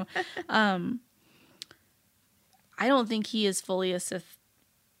and know. I don't think he is fully a Sith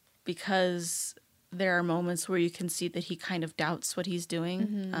because there are moments where you can see that he kind of doubts what he's doing.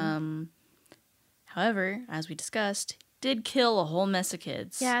 Mm-hmm. However, as we discussed, did kill a whole mess of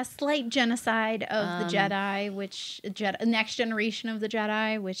kids. Yeah, slight genocide of the Jedi, which next generation of the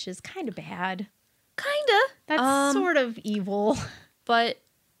Jedi, which is kind of bad. Kinda. That's sort of evil. But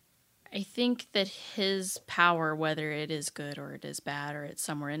I think that his power, whether it is good or it is bad or it's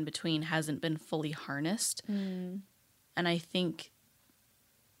somewhere in between, hasn't been fully harnessed. And I think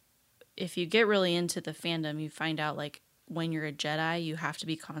if you get really into the fandom, you find out like when you're a Jedi, you have to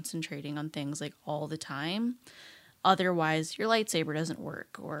be concentrating on things like all the time. Otherwise, your lightsaber doesn't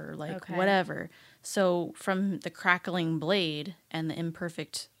work or like whatever. So from the crackling blade and the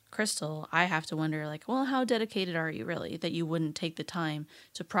imperfect crystal, I have to wonder like, well, how dedicated are you really that you wouldn't take the time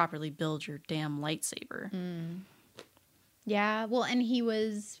to properly build your damn lightsaber? Yeah, well, and he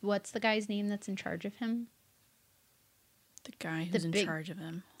was, what's the guy's name that's in charge of him? The guy who's in charge of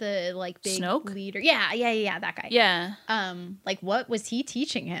him. The like big Snoke? leader. Yeah, that guy. Yeah. Like what was he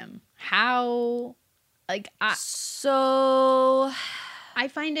teaching him? How like So I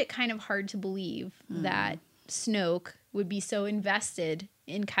find it kind of hard to believe that Snoke would be so invested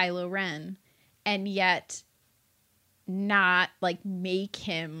in Kylo Ren and yet not like make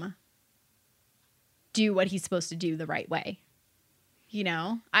him do what he's supposed to do the right way. You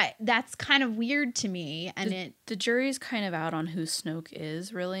know, that's kind of weird to me. And the jury's kind of out on who Snoke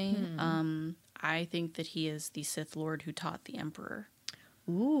is, really. I think that he is the Sith Lord who taught the Emperor.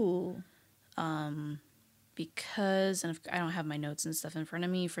 Ooh. Because, and I don't have my notes and stuff in front of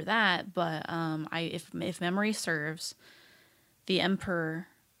me for that, but if memory serves, the Emperor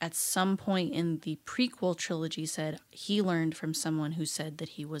at some point in the prequel trilogy said he learned from someone who said that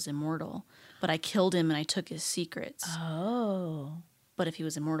he was immortal, but I killed him and I took his secrets. Oh. But if he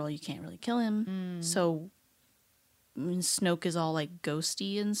was immortal, you can't really kill him. So Snoke is all like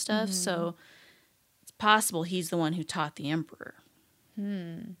ghosty and stuff. So it's possible he's the one who taught the Emperor.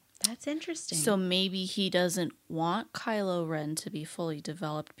 That's interesting. So maybe he doesn't want Kylo Ren to be fully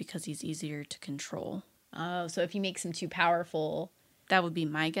developed because he's easier to control. Oh, so if he makes him too powerful. That would be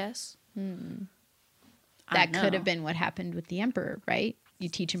my guess. That could have been what happened with the Emperor, right? You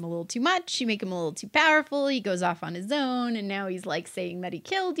teach him a little too much, you make him a little too powerful, he goes off on his own, and now he's like saying that he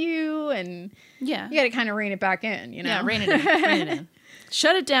killed you, and you got to kind of rein it back in, you know? Yeah, rein it in.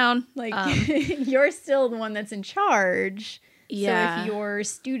 Shut it down. Like, you're still the one that's in charge. Yeah. So if your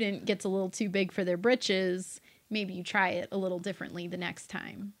student gets a little too big for their britches, maybe you try it a little differently the next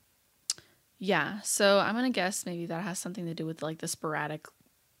time. Yeah, so I'm going to guess maybe that has something to do with like the sporadicness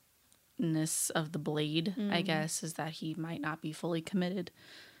of the blade, I guess, is that he might not be fully committed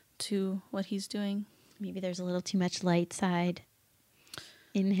to what he's doing. Maybe there's a little too much light side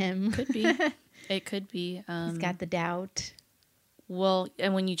in him. Could be. It could be. He's got the doubt. Well,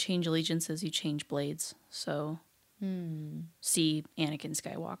 and when you change allegiances, you change blades. So see Anakin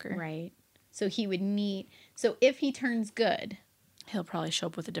Skywalker. Right. So he would need... So if he turns good... He'll probably show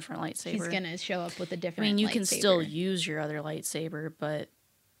up with a different lightsaber. He's going to show up with a different lightsaber. I mean, you can still use your other lightsaber, but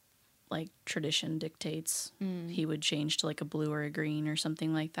like tradition dictates he would change to like a blue or a green or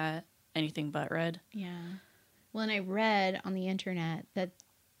something like that. Anything but red. Yeah. Well, and I read on the internet that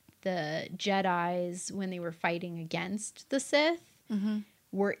the Jedis, when they were fighting against the Sith,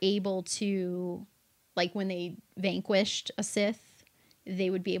 were able to, like when they vanquished a Sith, they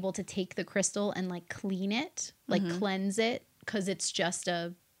would be able to take the crystal and like clean it, like cleanse it, because it's just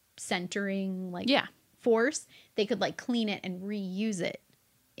a centering like force. They could like clean it and reuse it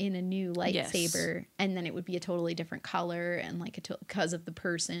in a new lightsaber, and then it would be a totally different color, and like because of the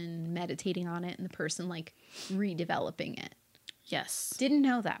person meditating on it and the person like redeveloping it. Yes. Didn't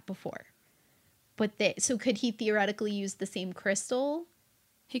know that before. But so could he theoretically use the same crystal?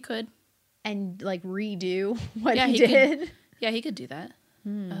 He could. And like redo what he did? He could do that.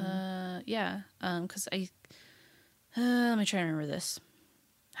 Because let me try to remember this.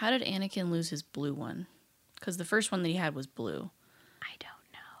 How did Anakin lose his blue one? Because the first one that he had was blue. I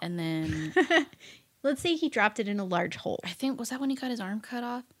don't know. And then... Let's say he dropped it in a large hole. I think... Was that when he got his arm cut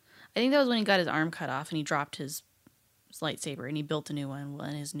off? I think that was when he got his arm cut off and he dropped his lightsaber and he built a new one,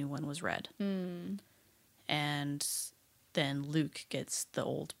 and his new one was red. And then Luke gets the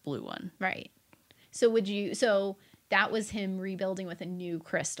old blue one. Right. So that was him rebuilding with a new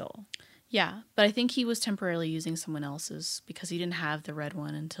crystal. Yeah, but I think he was temporarily using someone else's because he didn't have the red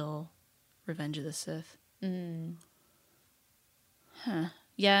one until Revenge of the Sith. Huh.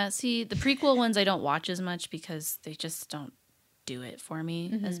 Yeah, see, the prequel ones I don't watch as much because they just don't do it for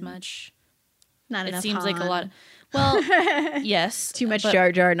me as much. Not enough. It seems Han. like a lot. Well, yes. Too much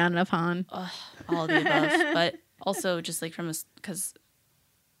Jar Jar, not enough Han. All of the above. But also just like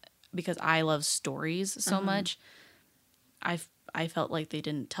because I love stories so much, I felt like they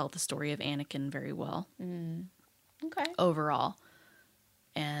didn't tell the story of Anakin very well. Okay. Overall.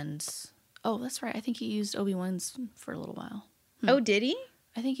 And, oh, that's right. I think he used Obi-Wan's for a little while. Oh, did he?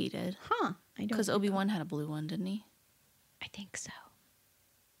 I think he did. Huh. I don't Because Obi-Wan had a blue one, didn't he? I think so.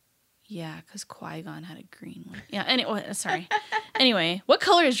 Yeah, because Qui-Gon had a green one. Yeah, anyway, sorry. Anyway, what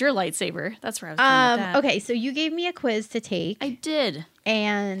color is your lightsaber? That's where I was going with that. Okay, so you gave me a quiz to take. I did.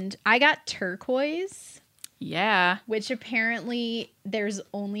 And I got turquoise. Yeah. Which apparently there's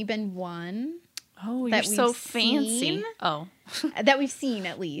only been one. Oh, you're so fancy. Seen. Oh. That we've seen,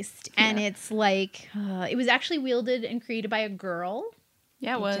 at least. Yeah. And it's like, it was actually wielded and created by a girl.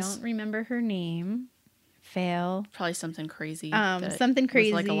 Yeah, it was. I don't remember her name. Fail. Probably something crazy. Something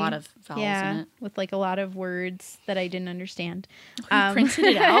crazy. With like a lot of vowels in it. With like a lot of words that I didn't understand. Oh, you printed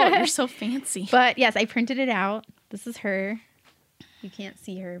it out. You're so fancy. But yes, I printed it out. This is her. You can't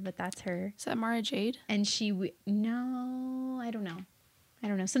see her, but that's her. Is that Mara Jade? And no, I don't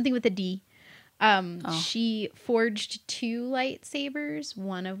know. Something with a D. She forged 2 lightsabers,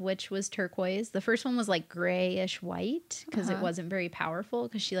 one of which was turquoise. The first one was like grayish white because it wasn't very powerful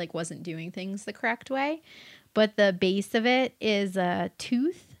because she like wasn't doing things the correct way. But the base of it is a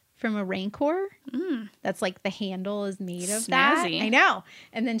tooth from a Rancor. That's like the handle is made of that. I know.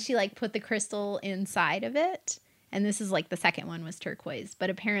 And then she like put the crystal inside of it. And this is like the second one was turquoise. But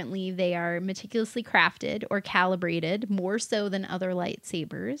apparently they are meticulously crafted or calibrated more so than other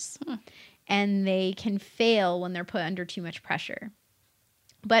lightsabers. And they can fail when they're put under too much pressure.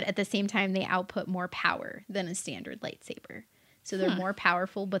 But at the same time, they output more power than a standard lightsaber. So they're more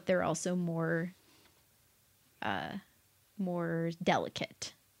powerful, but they're also more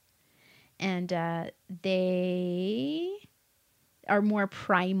delicate. And they are more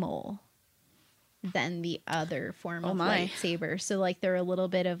primal than the other form of lightsaber. So like they're a little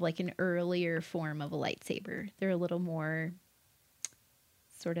bit of like an earlier form of a lightsaber. They're a little more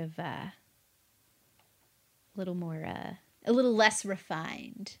sort of a little less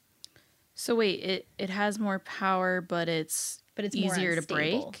refined. So wait, it has more power, but it's easier to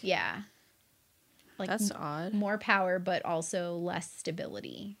break? Yeah. Like that's odd. More power, but also less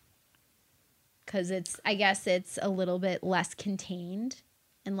stability. Because I guess it's a little bit less contained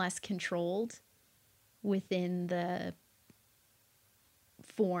and less controlled within the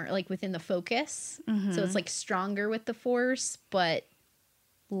form, like within the focus. So it's like stronger with the Force, but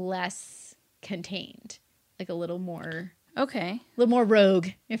less contained. Like a little more rogue,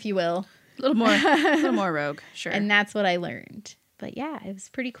 if you will. A little more rogue, sure. And that's what I learned. But yeah, it was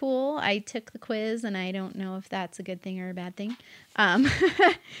pretty cool. I took the quiz, and I don't know if that's a good thing or a bad thing.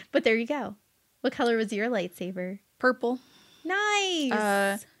 But there you go. What color was your lightsaber? Purple.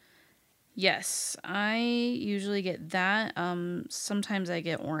 Nice. Yes, I usually get that. Sometimes I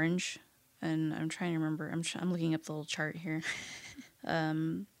get orange, and I'm trying to remember. I'm looking up the little chart here.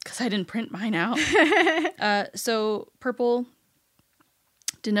 Because I didn't print mine out. So purple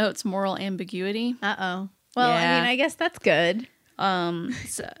denotes moral ambiguity. Uh-oh. Well, yeah. I mean, I guess that's good.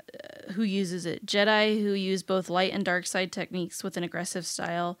 Who uses it? Jedi who use both light and dark side techniques with an aggressive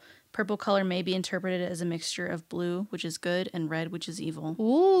style. Purple color may be interpreted as a mixture of blue, which is good, and red, which is evil.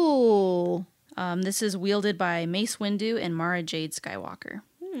 Ooh. This is wielded by Mace Windu and Mara Jade Skywalker.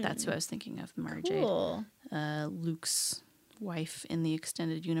 That's who I was thinking of, Mara Jade. Luke's wife in the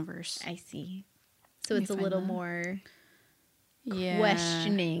extended universe. I see. So it's a little more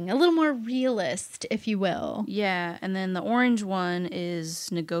questioning, a little more realist, if you will. Yeah, and then the orange one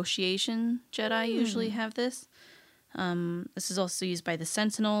is negotiation. Jedi usually have this. This is also used by the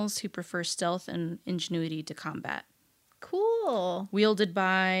Sentinels, who prefer stealth and ingenuity to combat. Cool. Wielded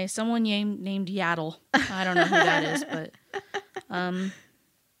by someone named Yaddle. I don't know who that is, but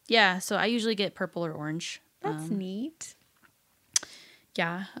yeah. So I usually get purple or orange. That's neat.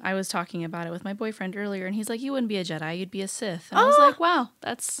 Yeah, I was talking about it with my boyfriend earlier, and he's like, "You wouldn't be a Jedi; you'd be a Sith." And I was like, "Wow,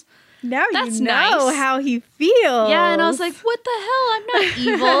 that's nice. How he feels." Yeah, and I was like, "What the hell? I'm not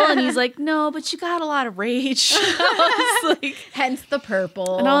evil." And he's like, "No, but you got a lot of rage." I was like, hence the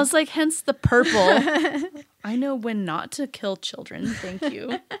purple. And I was like, "Hence the purple." I know when not to kill children. Thank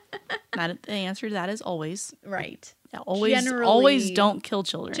you. The answer to that is always right. Yeah, always don't kill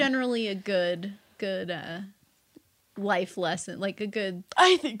children. Generally a good life lesson, like a good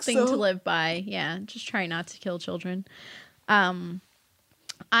I think thing to live by. Yeah, just try not to kill children.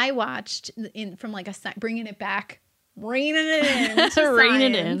 I watched from like bringing it back, reining it in, to rein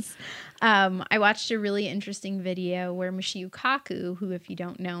it in. I watched a really interesting video where Michio Kaku, who, if you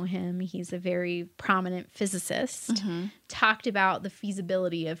don't know him, he's a very prominent physicist, talked about the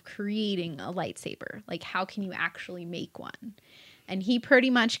feasibility of creating a lightsaber. Like, how can you actually make one? And he pretty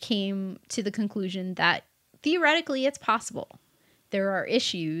much came to the conclusion that theoretically it's possible. There are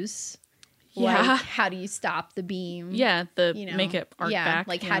issues. Yeah. Like, how do you stop the beam? Yeah, make it arc back.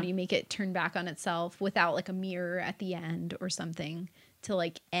 Like, how do you make it turn back on itself without, like, a mirror at the end or something to,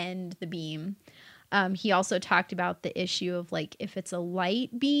 like, end the beam? He also talked about the issue of, like, if it's a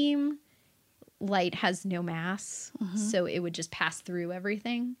light beam, light has no mass, so it would just pass through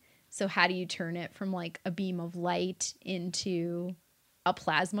everything. So how do you turn it from, like, a beam of light into a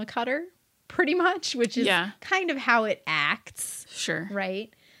plasma cutter, pretty much, which is kind of how it acts. Sure.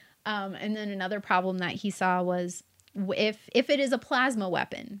 Right? And then another problem that he saw was if it is a plasma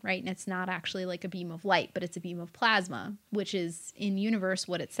weapon, right, and it's not actually like a beam of light, but it's a beam of plasma, which is in universe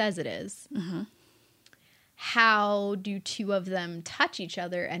what it says it is, how do two of them touch each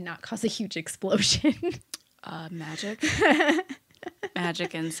other and not cause a huge explosion? Magic.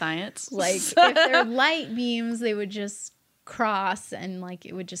 Magic and science. Like, if they're light beams, they would just cross and, like,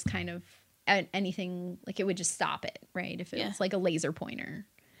 it would just kind of anything, like, it would just stop it, right? If it's like a laser pointer.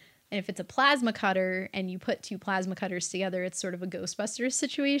 And if it's a plasma cutter and you put two plasma cutters together, it's sort of a Ghostbusters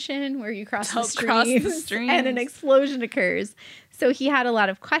situation where you cross the streams and an explosion occurs. So he had a lot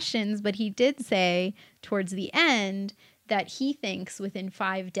of questions, but he did say towards the end that he thinks within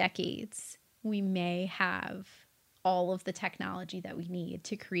 5 decades, we may have all of the technology that we need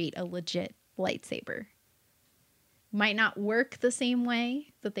to create a legit lightsaber. Might not work the same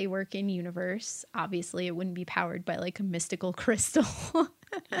way that they work in universe. Obviously, it wouldn't be powered by, like, a mystical crystal.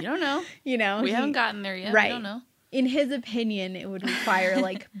 You don't know. You know, we haven't gotten there yet. Right. We don't know. In his opinion, it would require,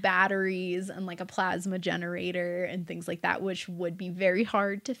 like, batteries and, like, a plasma generator and things like that, which would be very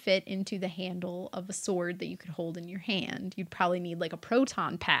hard to fit into the handle of a sword that you could hold in your hand. You'd probably need, like, a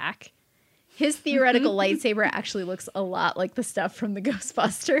proton pack. His theoretical lightsaber actually looks a lot like the stuff from the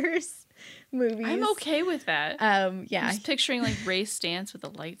Ghostbusters movies. I'm okay with that. Yeah. I'm just picturing, like, Ray Stantz with a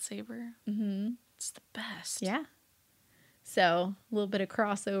lightsaber. It's the best. Yeah. So a little bit of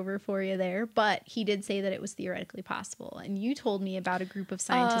crossover for you there. But he did say that it was theoretically possible. And you told me about a group of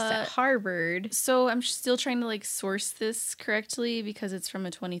scientists at Harvard. So I'm still trying to, like, source this correctly because it's from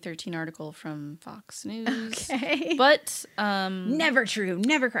a 2013 article from Fox News. Okay. But never true.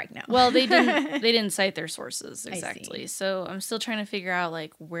 Never correct. No. Well, they didn't cite their sources exactly. So I'm still trying to figure out,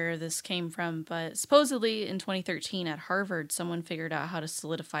 like, where this came from. But supposedly in 2013 at Harvard, someone figured out how to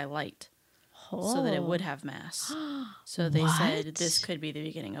solidify light. So that it would have mass. So they said this could be the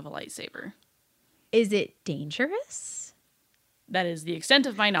beginning of a lightsaber. Is it dangerous? That is the extent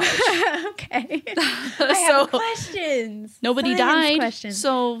of my knowledge. Okay. I have questions. Nobody died. Questions.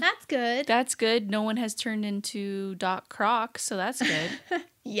 So that's good. That's good. No one has turned into Doc Croc, so that's good.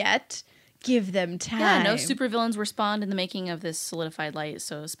 Yet. Give them time. Yeah, no supervillains were spawned in the making of this solidified light,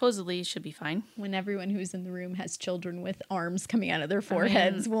 so supposedly it should be fine. When everyone who's in the room has children with arms coming out of their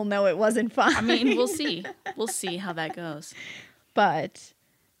foreheads, we'll know it wasn't fine. I mean, we'll see. We'll see how that goes. But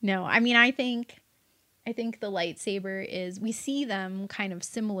no, I mean, I think the lightsaber is, we see them kind of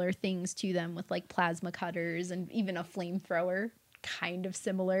similar things to them with, like, plasma cutters and even a flamethrower. Kind of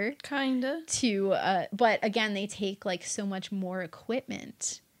similar. Kinda. But again, they take, like, so much more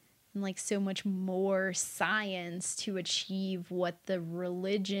equipment and, like, so much more science to achieve what the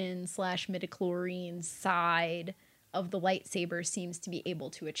religion / midichlorian side of the lightsaber seems to be able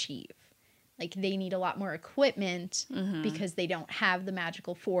to achieve. Like, they need a lot more equipment because they don't have the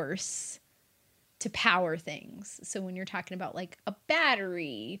magical force to power things. So when you're talking about, like, a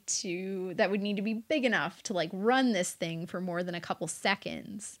battery that would need to be big enough to, like, run this thing for more than a couple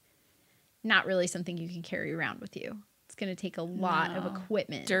seconds, not really something you can carry around with you. It's going to take a lot of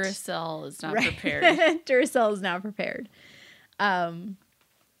equipment. Duracell is not prepared. Duracell is not prepared.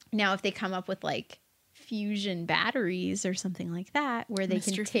 Now, if they come up with, like, fusion batteries or something like that, where they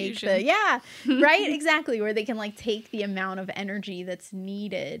can take right, exactly, where they can, like, take the amount of energy that's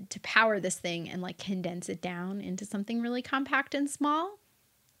needed to power this thing and, like, condense it down into something really compact and small,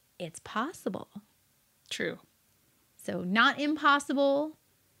 it's possible. True. So not impossible.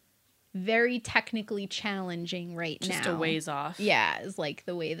 Very technically challenging now. Just a ways off. Yeah, is, like,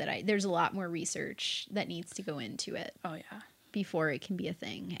 the way that there's a lot more research that needs to go into it. Oh, yeah. Before it can be a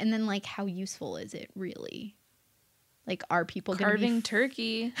thing. And then, like, how useful is it really? Like, are people going to be carving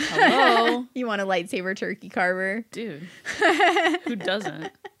turkey? Hello. You want a lightsaber turkey carver? Dude. Who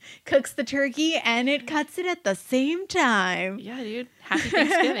doesn't? Cooks the turkey and it cuts it at the same time. Yeah, dude. Happy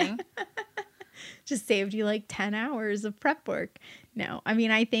Thanksgiving. Just saved you like 10 hours of prep work. No, I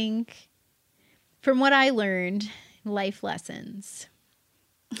mean, I think from what I learned, life lessons.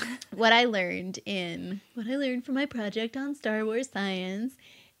 What I learned from my project on Star Wars science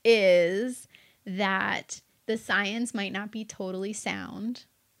is that the science might not be totally sound,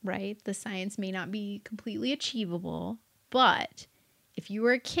 right? The science may not be completely achievable, but if you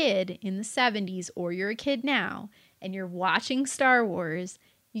were a kid in the 70s or you're a kid now and you're watching Star Wars,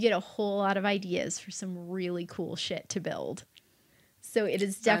 you get a whole lot of ideas for some really cool shit to build. So it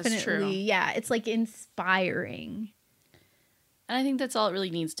is definitely, yeah, it's like inspiring. And I think that's all it really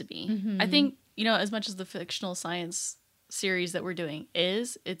needs to be. Mm-hmm. I think, you know, as much as the fictional science series that we're doing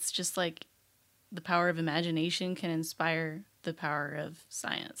it's just like the power of imagination can inspire the power of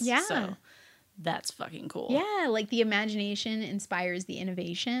science. Yeah. So that's fucking cool. Yeah, like the imagination inspires the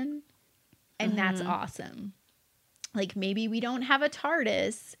innovation. And that's awesome. Like maybe we don't have a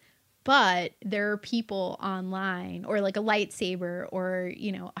TARDIS, but there are people online or like a lightsaber or,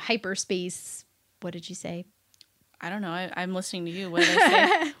 you know, a hyperspace. What did you say? I don't know. I'm listening to you. What did I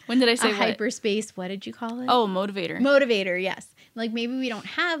say? When did I say a what? hyperspace? What did you call it? Oh, motivator. Motivator, yes. Like maybe we don't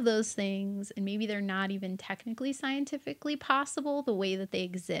have those things and maybe they're not even technically scientifically possible the way that they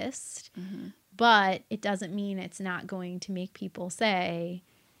exist. Mm-hmm. But it doesn't mean it's not going to make people say,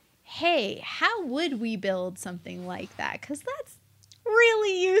 hey, how would we build something like that? Because that's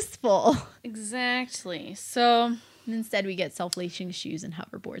really useful. Exactly. So... And instead we get self-lacing shoes and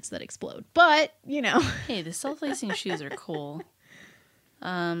hoverboards that explode. But, you know. Hey, the self-lacing shoes are cool.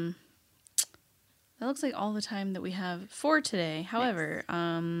 That looks like all the time that we have for today.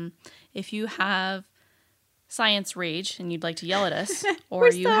 However, if you have science rage and you'd like to yell at us, or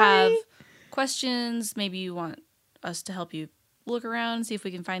you have questions, maybe you want us to help you look around, see if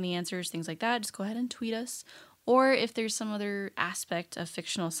we can find the answers, things like that, just go ahead and tweet us. Or if there's some other aspect of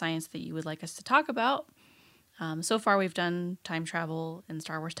fictional science that you would like us to talk about. So far, we've done time travel and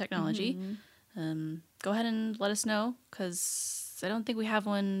Star Wars technology. Mm-hmm. Go ahead and let us know, because I don't think we have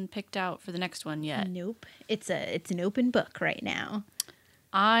one picked out for the next one yet. Nope. It's an open book right now.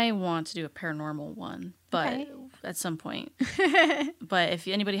 I want to do a paranormal one, but at some point. But if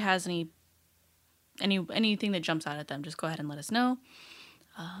anybody has anything that jumps out at them, just go ahead and let us know.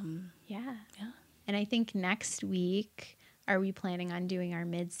 Yeah. And I think next week... Are we planning on doing our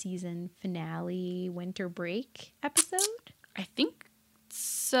mid-season finale winter break episode? I think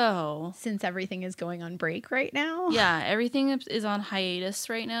so. Since everything is going on break right now? Yeah, everything is on hiatus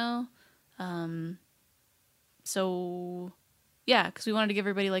right now. So, yeah, because we wanted to give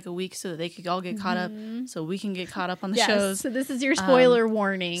everybody like a week so that they could all get caught up, so we can get caught up on the shows. So this is your spoiler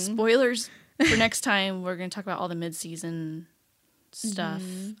warning. Spoilers for next time. We're going to talk about all the mid-season stuff.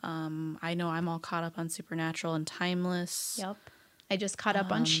 I know I'm all caught up on Supernatural and Timeless. Yep. I just caught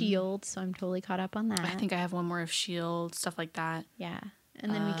up on S.H.I.E.L.D., so I'm totally caught up on that. I think I have one more of S.H.I.E.L.D., stuff like that. Yeah.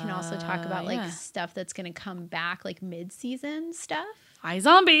 And then we can also talk about like stuff that's going to come back, like mid-season stuff.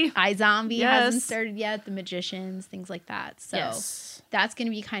 iZombie hasn't started yet. The Magicians, things like that. So that's going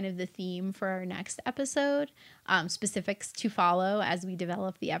to be kind of the theme for our next episode. Specifics to follow as we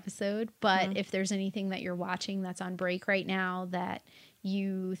develop the episode. But if there's anything that you're watching that's on break right now that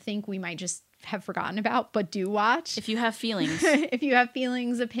you think we might just have forgotten about, but do watch. If you have feelings.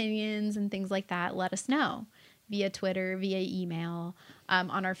 Opinions, and things like that, let us know. Via Twitter, via email,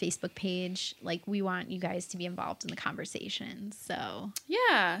 on our Facebook page. Like, we want you guys to be involved in the conversation. So,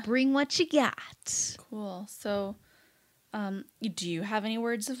 yeah. Bring what you got. Cool. So, do you have any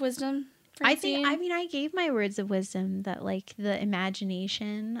words of wisdom? I gave my words of wisdom that, like, the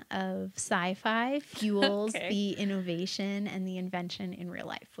imagination of sci-fi fuels the innovation and the invention in real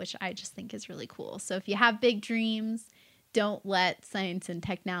life, which I just think is really cool. So, if you have big dreams, don't let science and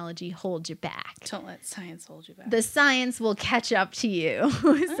technology hold you back. Don't let science hold you back. The science will catch up to you.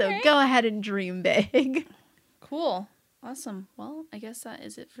 So go ahead and dream big. Cool. Awesome. Well, I guess that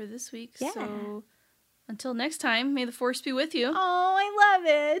is it for this week. Yeah. So until next time, may the Force be with you. Oh, I love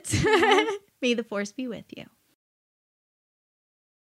it. May the Force be with you.